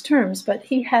thought in those terms, but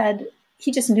he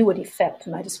just knew what he felt,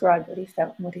 and I described what he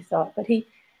felt and what he thought. But he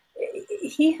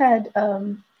had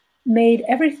made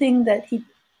everything that he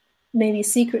maybe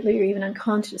secretly or even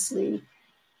unconsciously,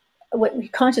 what he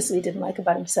consciously didn't like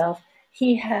about himself,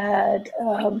 he had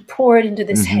poured into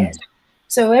this head.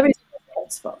 So everything was the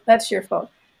head's fault. That's your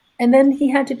fault. And then he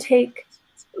had to take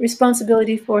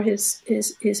responsibility for his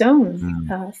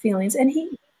own feelings, and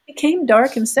he became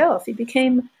dark himself.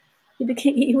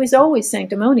 He was always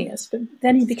sanctimonious, but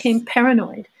then he became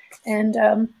paranoid,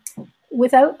 and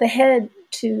without the head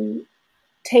to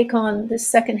take on the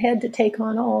second head to take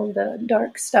on all the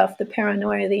dark stuff, the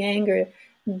paranoia, the anger,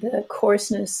 the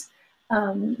coarseness,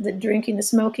 the drinking, the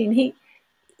smoking.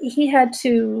 He had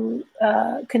to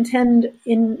contend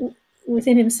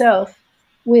within himself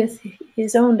with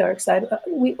his own dark side.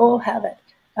 We all have it.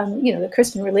 The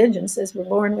Christian religion says we're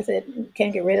born with it. We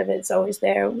can't get rid of it. It's always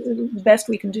there. The best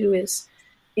we can do is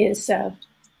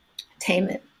tame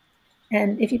it.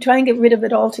 And if you try and get rid of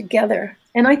it altogether,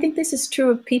 and I think this is true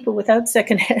of people without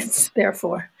second heads,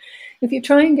 therefore, if you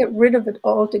try and get rid of it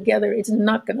altogether, it's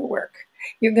not going to work.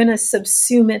 You're going to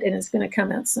subsume it and it's going to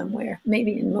come out somewhere,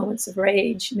 maybe in moments of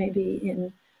rage, maybe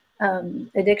in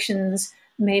addictions,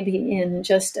 maybe in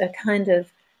just a kind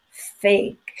of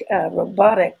fake,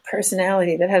 robotic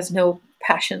personality that has no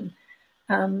passion.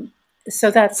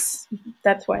 So that's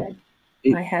why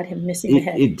I had him missing a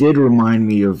head. It did remind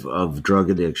me of drug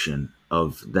addiction,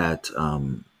 of that,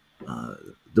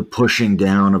 the pushing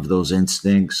down of those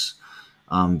instincts.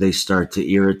 They start to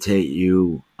irritate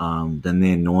you, then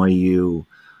they annoy you.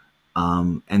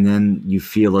 And then you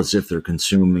feel as if they're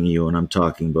consuming you. And I'm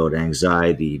talking about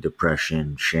anxiety,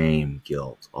 depression, shame,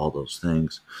 guilt, all those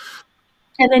things.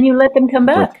 And then you let them come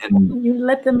But back. You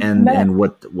let them come back. and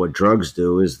what drugs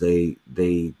do is they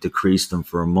decrease them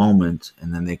for a moment,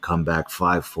 and then they come back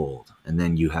fivefold, and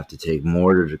then you have to take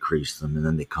more to decrease them, and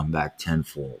then they come back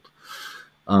tenfold.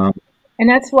 Um, And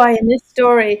that's why in this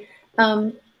story,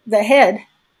 the head,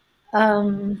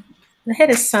 um, the head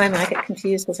is Simon. I get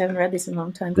confused because I haven't read these in a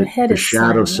long time. The head the is shadow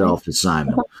Simon, right? self is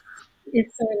Simon.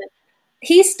 It's Simon.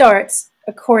 He starts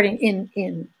according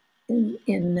in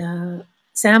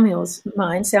Samuel's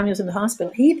mind. Samuel's in the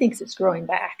hospital. He thinks it's growing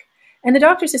back, and the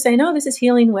doctors are saying, "Oh, this is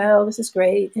healing well. This is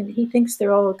great." And he thinks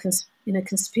they're all in a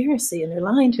conspiracy, and they're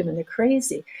lying to him, and they're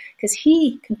crazy because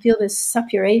he can feel this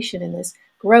suppuration and this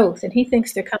growth, and he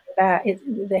thinks they're coming back.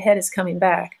 The head is coming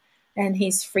back, and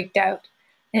he's freaked out.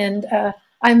 And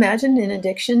I imagine in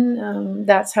addiction,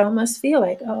 that's how it must feel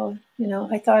like. Oh,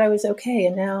 I thought I was okay,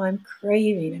 and now I'm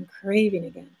craving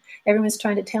again. Everyone's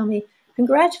trying to tell me,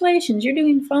 congratulations, you're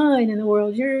doing fine in the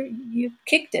world. You've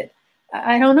kicked it.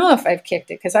 I don't know if I've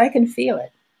kicked it because I can feel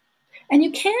it. And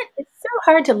you can't, it's so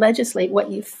hard to legislate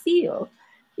what you feel.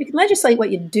 You can legislate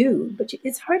what you do, but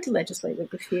it's hard to legislate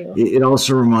what you feel. It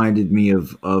also reminded me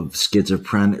of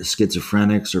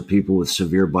schizophrenics or people with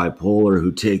severe bipolar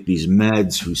who take these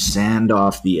meds, who sand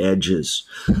off the edges.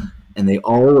 And they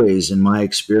always, in my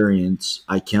experience,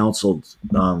 I counseled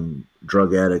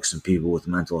drug addicts and people with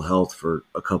mental health for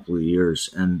a couple of years,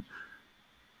 and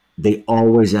they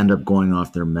always end up going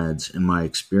off their meds, in my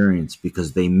experience,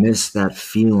 because they miss that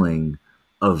feeling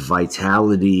of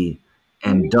vitality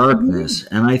and darkness.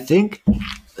 And I think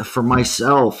for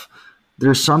myself,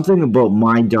 there's something about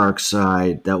my dark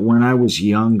side that when I was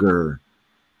younger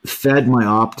fed my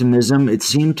optimism. It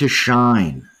seemed to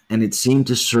shine, and it seemed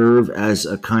to serve as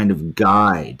a kind of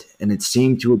guide, and it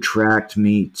seemed to attract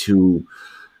me to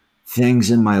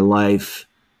things in my life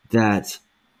that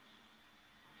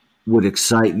would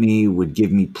excite me, would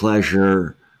give me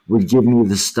pleasure, would give me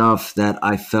the stuff that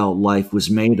I felt life was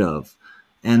made of.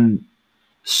 And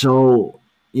so,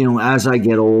 as I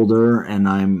get older and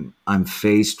I'm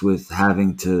faced with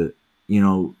having to,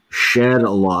 shed a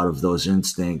lot of those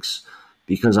instincts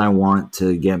because I want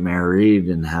to get married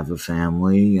and have a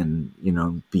family and,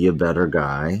 be a better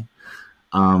guy.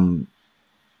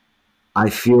 I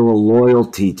feel a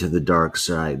loyalty to the dark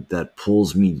side that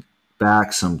pulls me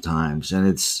back sometimes. And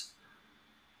it's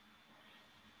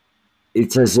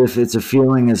as if it's a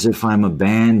feeling as if I'm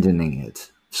abandoning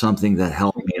it, something that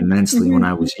helped me immensely when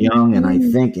I was young. And I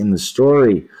think in the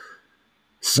story,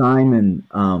 Simon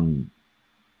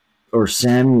or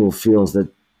Samuel feels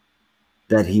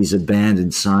that he's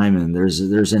abandoned Simon.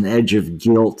 There's an edge of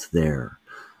guilt there.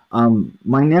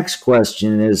 My next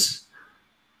question is,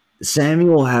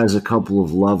 Samuel has a couple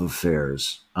of love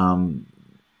affairs.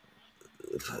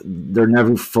 They're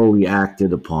never fully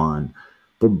acted upon.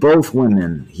 But both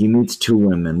women, he meets two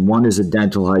women. One is a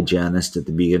dental hygienist at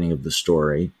the beginning of the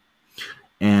story,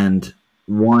 and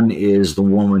one is the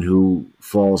woman who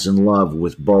falls in love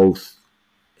with both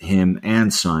him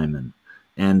and Simon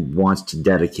and wants to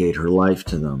dedicate her life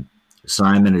to them.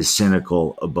 Simon is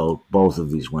cynical about both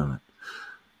of these women.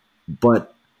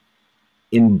 But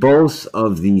in both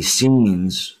of these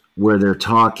scenes where they're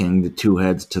talking, the two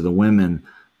heads to the women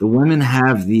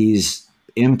have these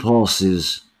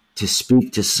impulses to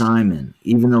speak to Simon,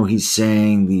 even though he's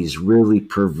saying these really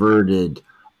perverted,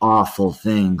 awful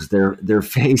things. Their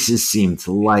faces seem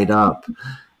to light up.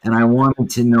 And I wanted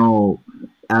to know,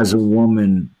 as a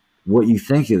woman, what you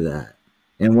think of that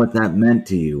and what that meant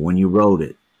to you when you wrote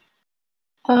it.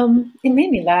 It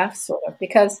made me laugh, sort of,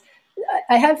 because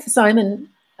I have Simon,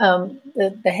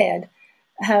 the head,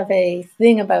 have a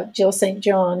thing about Jill St.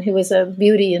 John, who was a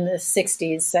beauty in the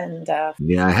 60s. And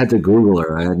Yeah, I had to Google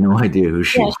her. I had no idea who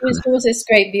she yeah, was. she was this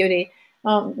great beauty.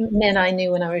 Men I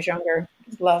knew when I was younger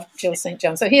loved Jill St.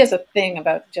 John. So he has a thing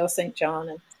about Jill St.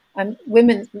 John. And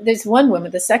women, there's one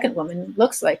woman, the second woman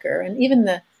looks like her. And even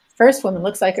the first woman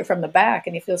looks like her from the back.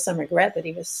 And he feels some regret that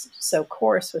he was so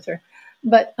coarse with her.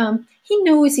 But he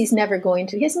knows he's never going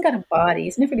to. He hasn't got a body.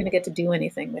 He's never going to get to do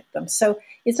anything with them. So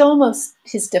it's almost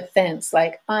his defense,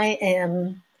 like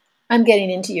I'm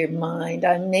getting into your mind.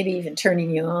 I'm maybe even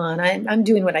turning you on. I'm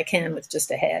doing what I can with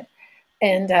just a head,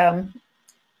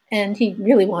 and he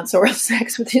really wants oral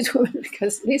sex with his woman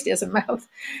because at least he has a mouth,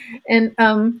 and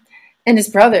his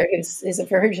brother is a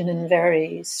virgin and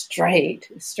very straight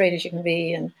as you can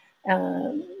be, and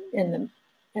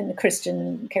the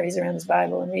Christian carries around his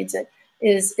Bible and reads it,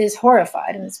 is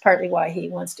horrified, and it's partly why he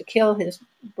wants to kill his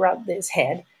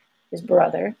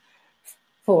brother,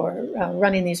 for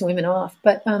running these women off.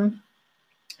 But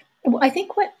I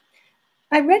think what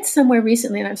I read somewhere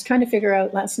recently, and I was trying to figure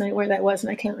out last night where that was,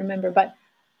 and I can't remember, but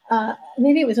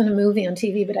maybe it was in a movie on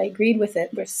TV, but I agreed with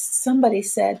it, where somebody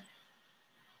said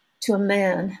to a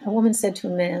man, a woman said to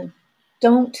a man,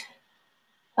 don't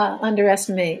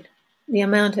underestimate the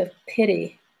amount of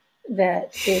pity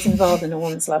that is involved in a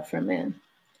woman's love for a man.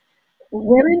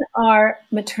 Women are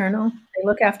maternal. They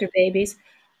look after babies.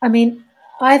 I mean,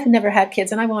 I've never had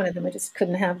kids and I wanted them. I just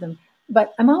couldn't have them.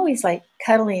 But I'm always like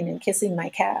cuddling and kissing my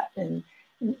cat. And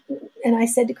I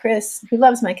said to Chris, who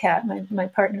loves my cat, my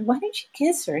partner, why don't you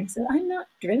kiss her? And he said, I'm not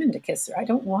driven to kiss her. I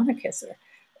don't want to kiss her.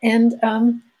 And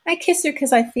I kiss her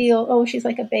because I feel, oh, she's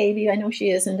like a baby. I know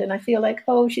she isn't. And I feel like,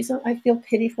 oh, I feel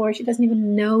pity for her. She doesn't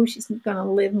even know she's going to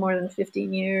live more than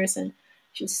 15 years. And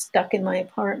she's stuck in my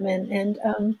apartment.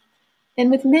 And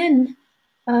with men,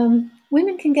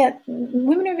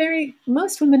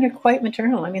 most women are quite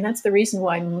maternal. I mean, that's the reason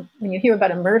why when you hear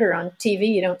about a murder on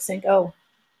TV, you don't think, oh,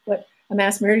 what a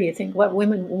mass murder. You think, what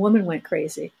woman went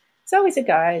crazy. It's always the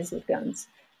guys with guns.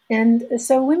 And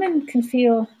so women can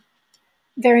feel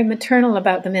very maternal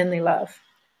about the men they love.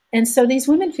 And so these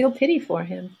women feel pity for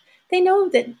him. They know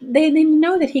that they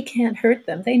know that he can't hurt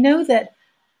them. They know that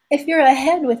if you're a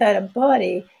head without a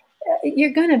body,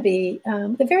 you're going to be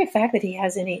the very fact that he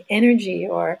has any energy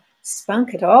or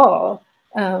spunk at all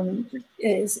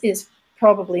is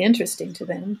probably interesting to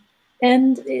them,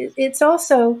 and it's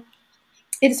also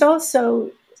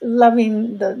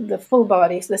loving the full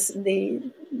bodies,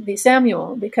 the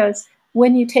Samuel, because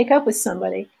when you take up with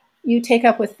somebody, you take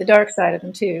up with the dark side of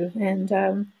them too,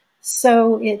 and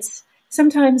so it's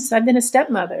sometimes I've been a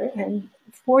stepmother, and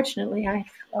fortunately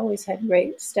I've always had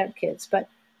great stepkids, but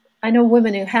I know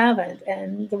women who haven't,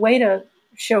 and the way to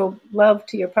show love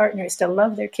to your partner is to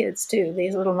love their kids too,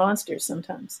 these little monsters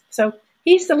sometimes. So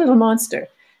he's the little monster.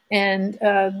 And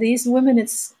these women,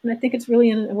 I think it's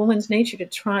really in a woman's nature to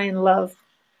try and love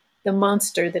the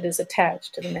monster that is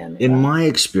attached to the man. In my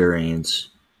experience,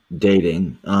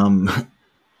 dating,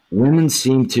 women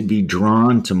seem to be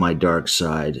drawn to my dark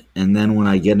side. And then when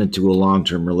I get into a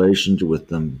long-term relationship with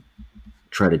them,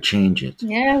 try to change it.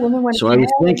 Yeah, women want to. So I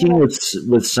was thinking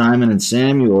with Simon and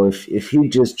Samuel, if he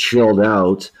just chilled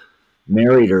out,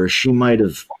 married her, she might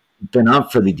have been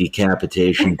up for the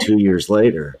decapitation 2 years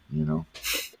later. You know,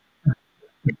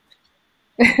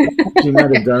 she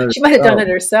might have done it. She might have done it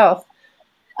herself.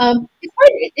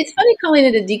 It's funny calling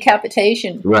it a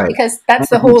decapitation, Right? Because that's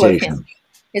the whole of him.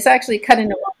 It's actually cutting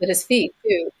him off at his feet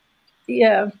too.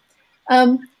 Yeah.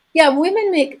 Yeah,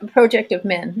 women make a project of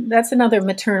men. That's another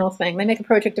maternal thing. They make a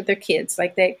project of their kids.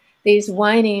 Like these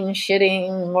whining,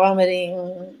 shitting,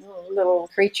 vomiting little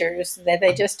creatures that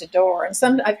they just adore.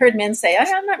 And I've heard men say,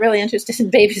 I'm not really interested in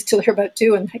babies till they're about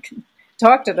 2 and I can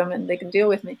talk to them and they can deal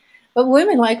with me. But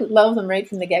women love them right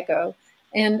from the get-go.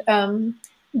 And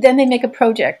then they make a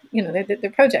project. You know,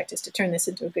 their project is to turn this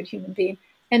into a good human being.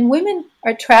 And women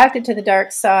are attracted to the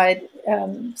dark side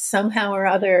somehow or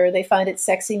other. They find it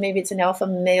sexy. Maybe it's an alpha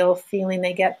male feeling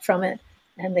they get from it,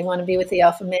 and they want to be with the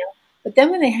alpha male. But then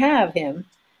when they have him,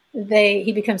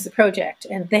 he becomes the project,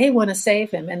 and they want to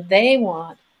save him. And they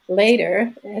want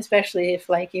later, especially if,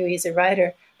 like you, he's a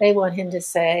writer, they want him to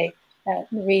say at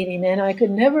the reading, and I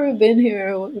could never have been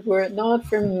here were it not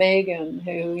for Megan,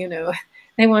 who, you know,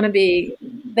 they want to be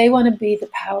the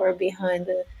power behind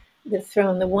the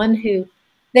throne, they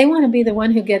want to be the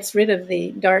one who gets rid of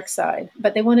the dark side,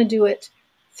 but they want to do it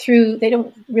they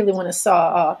don't really want to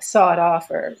saw it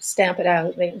off or stamp it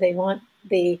out. They want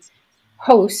the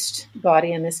host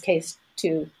body, in this case,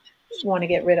 to want to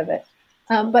get rid of it.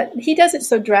 But he does it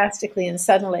so drastically and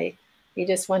suddenly. He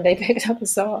just one day picks up a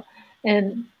saw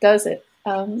and does it,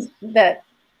 that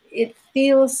it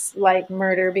feels like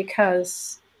murder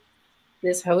because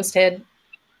this host head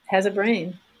has a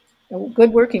brain. A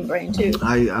good working brain, too.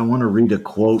 I want to read a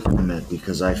quote from it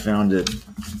because I found it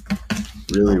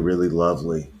really, really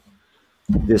lovely.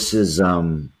 This is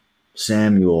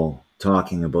Samuel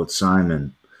talking about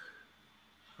Simon.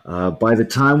 By the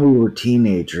time we were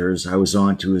teenagers, I was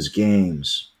on to his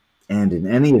games, and in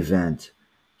any event,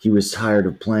 he was tired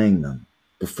of playing them.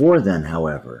 Before then,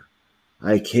 however,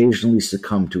 I occasionally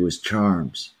succumbed to his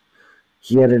charms.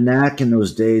 He had a knack in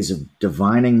those days of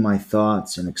divining my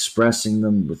thoughts and expressing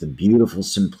them with a beautiful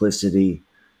simplicity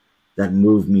that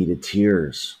moved me to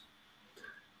tears.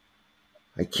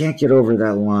 I can't get over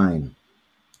that line.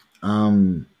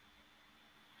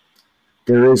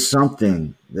 There is some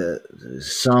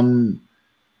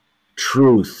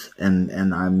truth,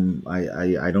 and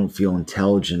I don't feel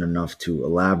intelligent enough to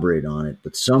elaborate on it,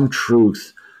 but some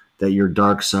truth that your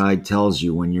dark side tells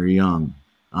you when you're young.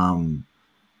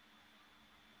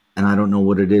 and I don't know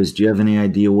what it is. Do you have any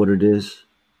idea what it is?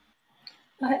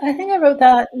 I think I wrote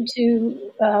that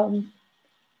to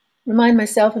remind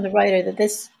myself and the writer that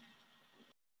this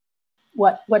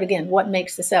what again, what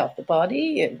makes the self? The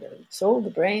body, the soul,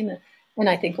 the brain. And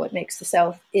I think what makes the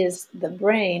self is the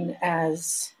brain,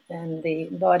 as and the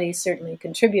body certainly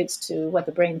contributes to what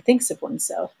the brain thinks of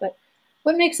oneself. But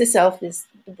what makes the self is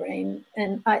the brain,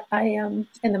 and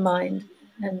the mind,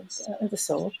 and the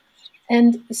soul.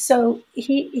 And so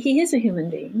he is a human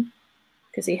being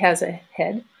because he has a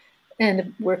head and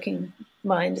a working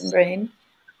mind and brain,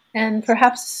 and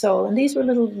perhaps a soul. And these were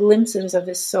little glimpses of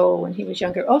his soul when he was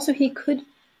younger. Also, I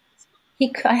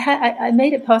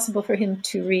made it possible for him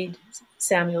to read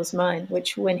Samuel's mind,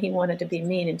 which, when he wanted to be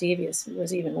mean and devious,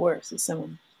 was even worse, as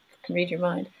someone can read your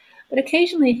mind. But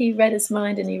occasionally he read his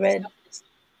mind, and he read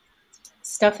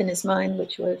stuff in his mind,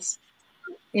 which was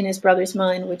in his brother's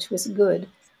mind, which was good.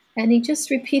 And he just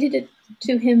repeated it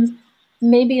to him,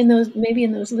 maybe in those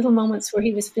little moments where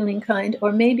he was feeling kind,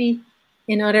 or maybe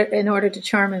in order to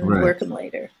charm him and Right. work him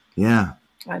later. Yeah.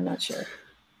 I'm not sure.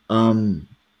 Do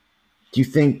you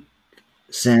think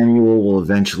Samuel will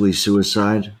eventually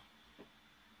suicide?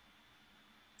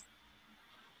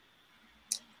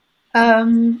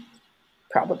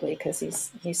 Probably because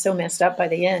he's so messed up by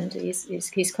the end.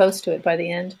 He's close to it by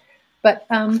the end. But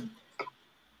I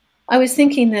was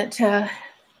thinking that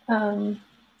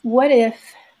what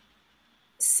if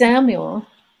Samuel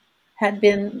had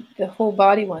been the whole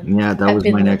body one, Yeah, that had was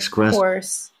my been the next question.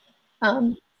 coarse,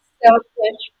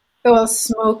 selfish,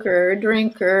 smoker,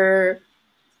 drinker,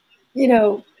 you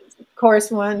know,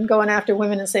 coarse one, going after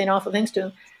women and saying awful things to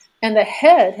him. And the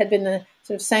head had been the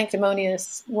sort of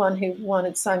sanctimonious one who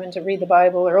wanted Simon to read the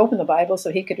Bible or open the Bible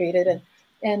so he could read it,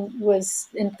 and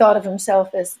thought of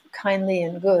himself as kindly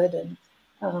and good and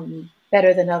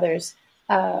better than others.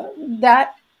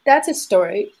 That's a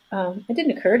story. It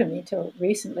didn't occur to me till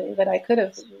recently that I could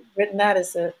have written that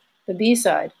as the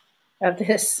B-side of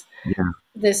Yeah.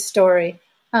 this story.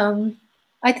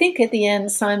 I think at the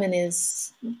end, Samuel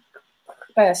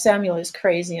is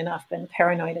crazy enough and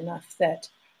paranoid enough that,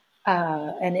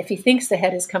 and if he thinks the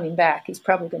head is coming back, he's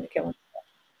probably going to kill him.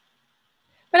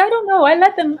 But I don't know. I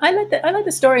let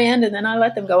the story end, and then I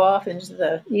let them go off into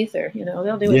the ether. They'll do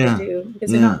what they Yeah. do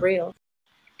because they're Yeah. not real.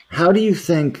 How do you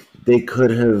think they could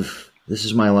have? This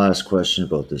is my last question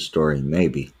about this story,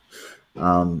 maybe.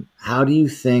 How do you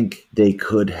think they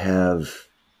could have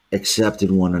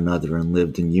accepted one another and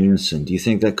lived in unison? Do you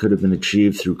think that could have been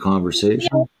achieved through Yeah,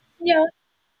 conversation? yeah,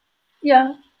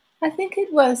 yeah. I think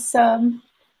it was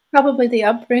probably the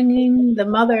upbringing. Their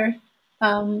mother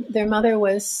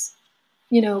was,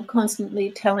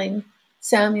 constantly telling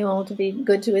Samuel to be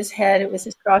good to his head. It was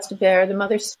his cross to bear. The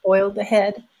mother spoiled the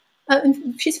head.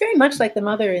 And she's very much like the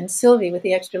mother in Sylvie with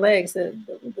the extra legs. The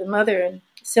mother in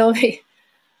Sylvie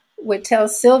would tell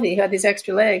Sylvie, who had these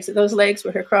extra legs, that those legs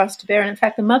were her cross to bear. And in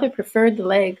fact, the mother preferred the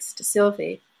legs to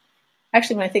Sylvie.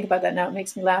 Actually, when I think about that now, it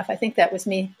makes me laugh. I think that was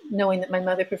me knowing that my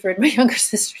mother preferred my younger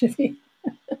sister to me.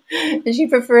 And she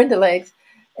preferred the legs,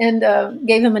 and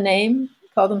gave him a name,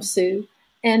 called him Sue.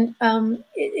 And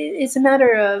it's a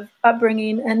matter of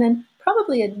upbringing, and then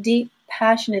probably a deep,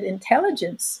 passionate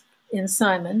intelligence in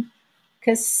Simon,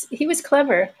 because he was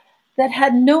clever, that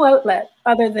had no outlet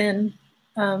other than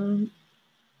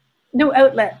no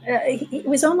outlet. It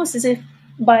was almost as if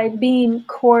by being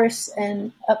coarse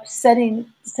and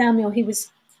upsetting Samuel, he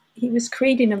was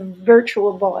creating a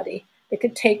virtual body that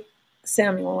could take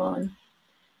Samuel on,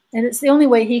 and it's the only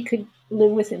way he could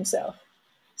live with himself.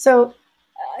 So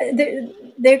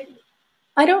there,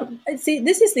 I don't see.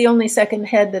 This is the only second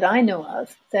head that I know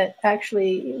of that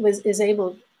actually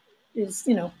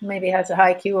maybe has a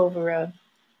high Q over a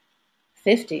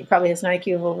 50, probably has an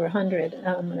IQ of over 100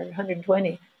 or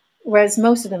 120, whereas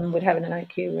most of them would have an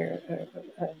IQ or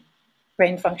a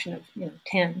brain function of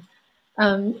 10.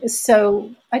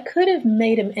 So I could have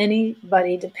made him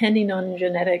anybody depending on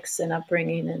genetics and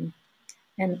upbringing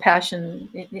and passion,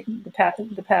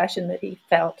 the passion that he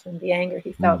felt and the anger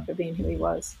he felt for being who he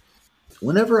was.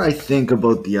 Whenever I think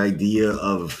about the idea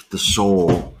of the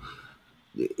soul,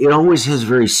 it always has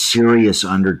very serious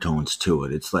undertones to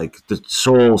it. It's like the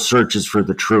soul searches for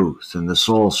the truth, and the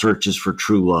soul searches for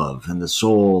true love, and the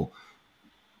soul,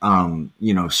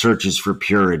 searches for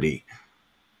purity.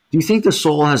 Do you think the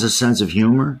soul has a sense of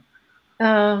humor?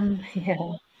 Yeah.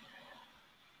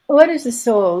 What is the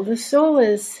soul? The soul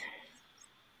is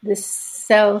the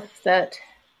self that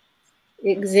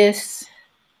exists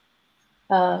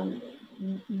um,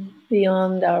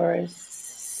 beyond our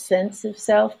sense of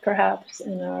self, perhaps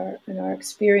in our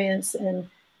experience, and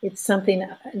it's something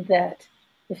that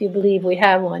if you believe we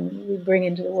have one, we bring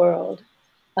into the world.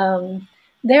 Um,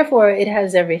 Therefore, it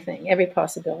has everything, every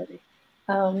possibility.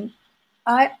 Um,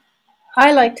 I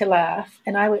I like to laugh,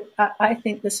 and I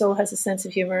think the soul has a sense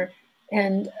of humor,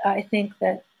 and I think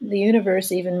that the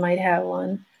universe even might have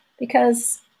one,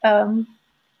 because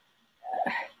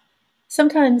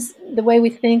sometimes the way we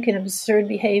think and absurd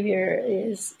behavior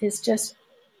is just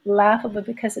laughable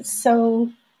because it's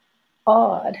so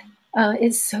odd.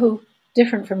 It's so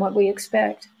different from what we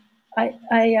expect. I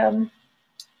I um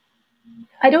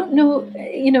I don't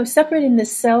know, separating the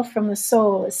self from the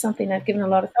soul is something I've given a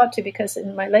lot of thought to, because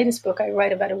in my latest book, I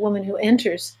write about a woman who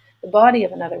enters the body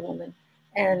of another woman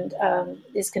and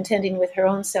is contending with her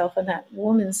own self and that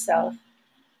woman's self.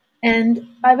 And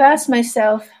I've asked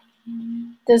myself,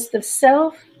 does the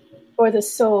self or the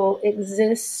soul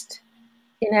exist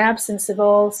in absence of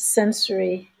all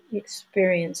sensory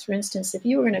experience? For instance, if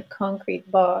you were in a concrete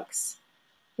box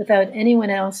without anyone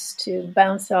else to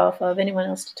bounce off of, anyone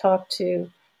else to talk to,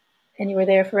 and you were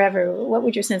there forever, what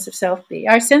would your sense of self be?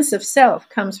 Our sense of self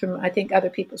comes from, I think,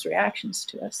 other people's reactions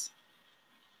to us.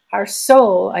 Our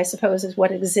soul, I suppose, is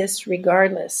what exists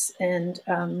regardless, and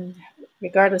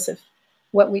regardless of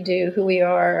what we do, who we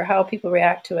are, or how people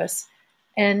react to us.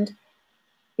 And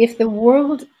if the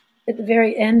world, at the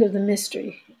very end of the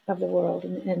mystery of the world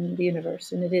and the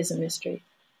universe, and it is a mystery,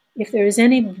 if there is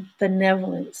any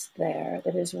benevolence there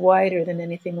that is wider than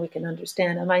anything we can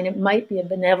understand, I mean, it might be a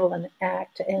benevolent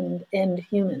act to end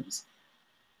humans.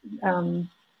 It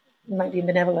might be a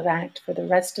benevolent act for the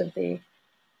rest of the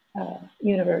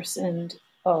universe and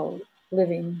all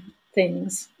living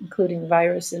things, including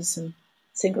viruses and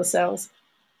single cells.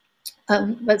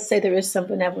 Let's say there is some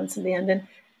benevolence in the end, and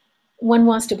one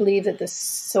wants to believe that the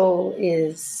soul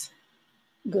is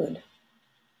good,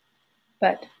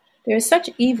 but there is such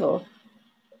evil.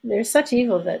 There's such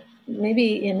evil that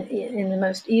maybe in the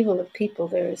most evil of people,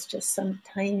 there is just some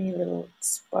tiny little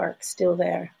spark still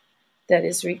there that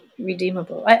is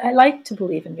redeemable. I like to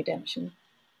believe in redemption,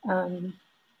 um,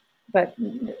 but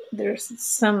there's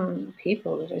some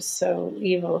people that are so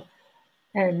evil,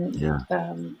 and Yeah.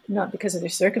 not because of their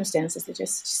circumstances, they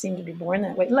just seem to be born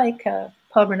that way. Like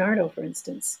Paul Bernardo, for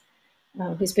instance,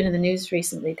 who's been in the news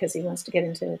recently because he wants to get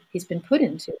into, he's been put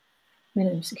into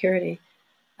minimum security.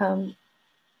 Um,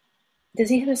 does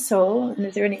he have a soul? And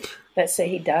is there any, let's say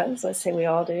he does, let's say we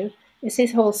all do. Is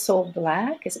his whole soul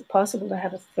black? Is it possible to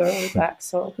have a thoroughly black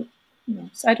soul? Who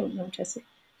knows? I don't know, Jesse.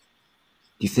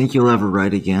 Do you think you'll ever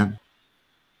write again?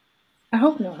 I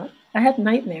hope not. I have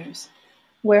nightmares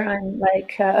where I'm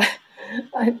like,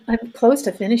 I'm close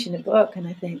to finishing a book, and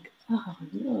I think, oh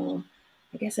no,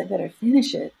 I guess I better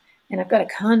finish it. And I've got a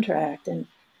contract, and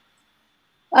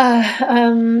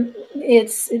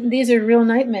it's these are real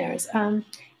nightmares.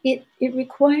 It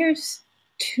requires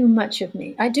too much of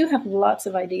me. I do have lots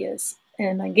of ideas,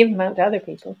 and I give them out to other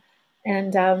people,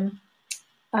 and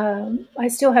I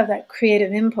still have that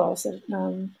creative impulse.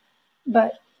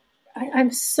 But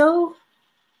I'm so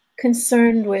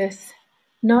concerned with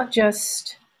not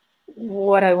just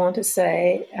what I want to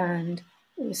say and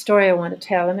the story I want to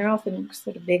tell, and they're often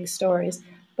sort of big stories,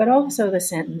 but also the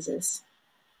sentences.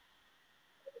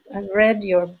 I've read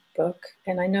your book,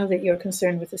 and I know that you're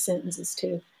concerned with the sentences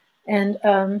too. And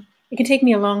it can take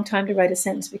me a long time to write a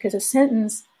sentence, because a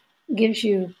sentence gives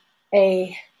you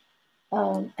a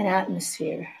an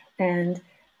atmosphere, and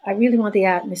I really want the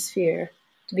atmosphere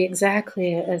to be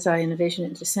exactly as I envision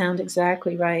it, to sound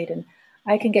exactly right. And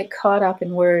I can get caught up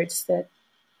in words that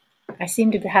I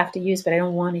seem to have to use, but I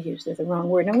don't want to use. They're the wrong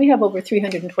word. Now, we have over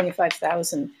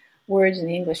 325,000 words in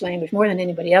the English language, more than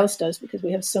anybody else does, because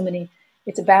we have so many.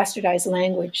 It's a bastardized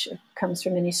language, it comes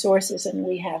from many sources, and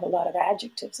we have a lot of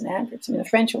adjectives and adverbs. I mean, the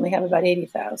French only have about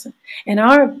 80,000. And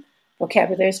our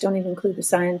vocabularies don't even include the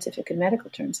scientific and medical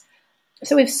terms.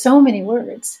 So we have so many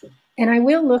words. And I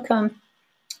will look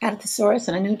at the source,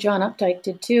 and I knew John Updike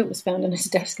did too. It was found on his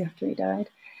desk after he died.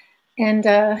 And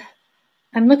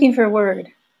I'm looking for a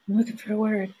word. I'm looking for a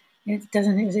word. And it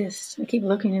doesn't exist. I keep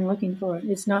looking and looking for it.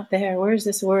 It's not there. Where's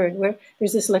this word? Where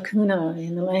there's this lacuna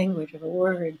in the language of a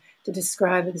word to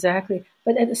describe exactly.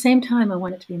 But at the same time, I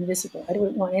want it to be invisible. I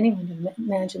don't want anyone to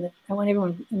imagine that. I want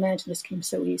everyone to imagine this came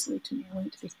so easily to me. I want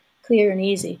it to be clear and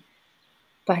easy.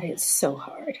 But it's so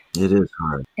hard. It is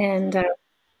hard. And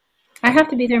I have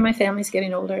to be there. My family's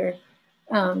getting older.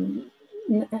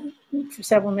 For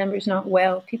several members not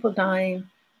well, people dying.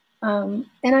 And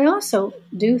I also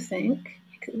do think,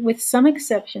 with some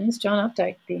exceptions, John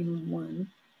Updike being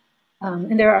one,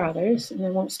 and there are others, and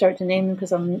I won't start to name them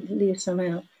because I'll leave some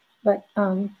out, but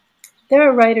there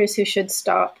are writers who should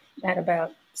stop at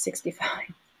about 65.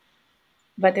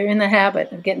 but they're in the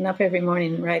habit of getting up every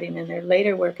morning and writing, and their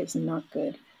later work is not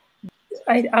good.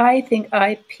 I think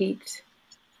I peaked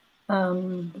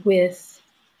with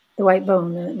The White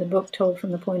Bone, the book told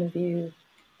from the point of view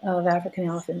of African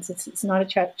elephants. It's not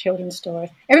a children's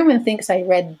story. Everyone thinks I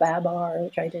read Babar,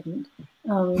 which I didn't.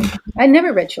 I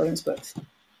never read children's books.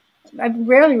 I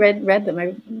rarely read them.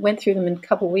 I went through them in a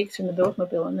couple of weeks from the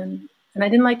bookmobile, and I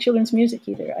didn't like children's music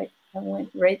either. I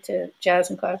went right to jazz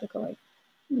and classical. It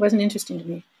wasn't interesting to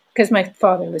me because my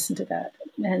father listened to that,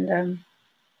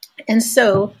 and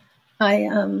so I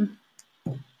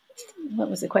what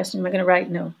was the question? Am I going to write?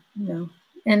 No, no,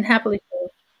 and happily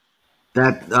so.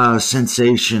 That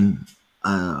sensation,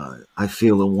 I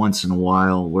feel it once in a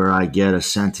while where I get a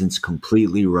sentence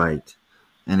completely right.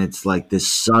 And it's like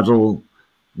this subtle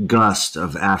gust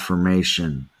of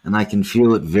affirmation. And I can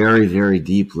feel it very, very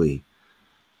deeply.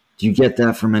 Do you get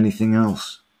that from anything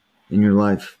else in your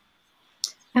life?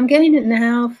 I'm getting it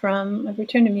now from I've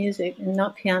returned to music and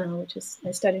not piano, which is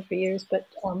I studied for years, but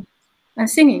I'm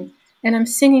singing, and I'm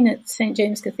singing at St.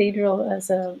 James Cathedral as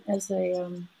a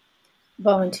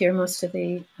volunteer. Most of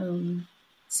the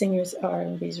singers are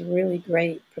these really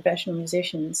great professional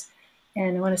musicians,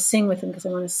 and I want to sing with them because I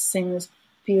want to sing this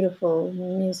beautiful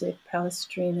music,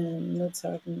 Palestrina and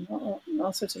Mozart, and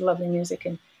all sorts of lovely music,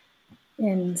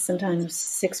 and sometimes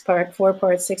 6 part, 4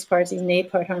 parts, 6 parts, even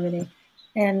 8 part harmony.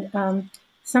 And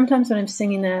sometimes when I'm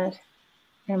singing that,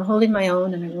 I'm holding my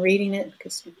own and I'm reading it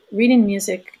because reading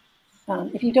music,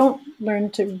 if you don't learn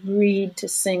to read to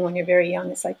sing when you're very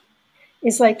young,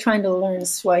 it's like trying to learn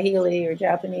Swahili or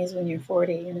Japanese when you're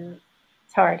 40.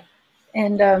 It's hard.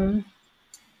 And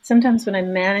sometimes when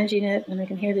I'm managing it and I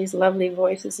can hear these lovely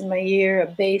voices in my ear, a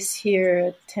bass here,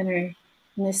 a tenor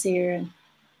in this ear, and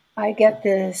I get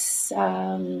this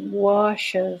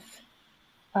wash of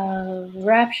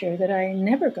rapture that I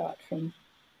never got from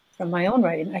my own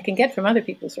writing. I can get from other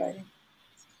people's writing,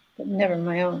 but never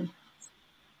my own.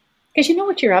 Because you know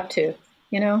what you're up to,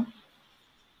 you know?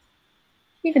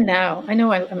 Even now, I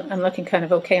know I'm looking kind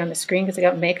of okay on the screen because I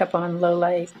got makeup on, low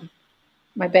light.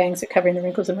 My bangs are covering the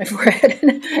wrinkles in my forehead,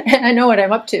 and I know what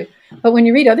I'm up to. But when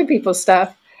you read other people's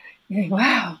stuff, you think,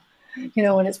 wow,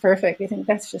 when it's perfect, you think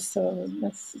that's just so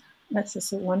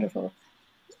wonderful.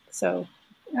 So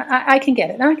I can get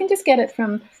it. And I can just get it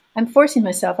from, I'm forcing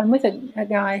myself. I'm with a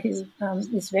guy who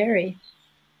is very,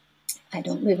 I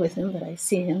don't live with him, but I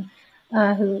see him,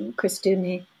 Chris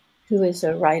Dudney, who is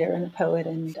a writer and a poet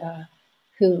and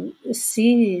who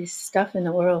sees stuff in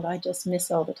the world I just miss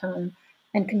all the time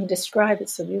and can describe it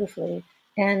so beautifully.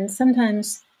 And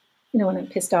sometimes, when I'm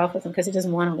pissed off with him because he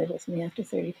doesn't want to live with me after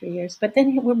 33 years, but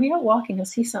then we'll be out walking, he'll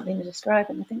see something to describe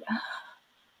it and I think,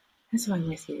 that's why I'm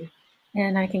with you.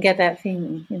 And I can get that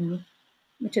feeling,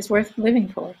 which is worth living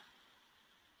for.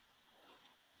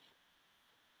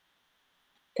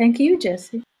 Thank you,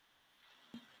 Jesse.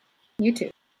 You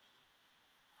too.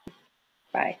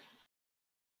 Bye.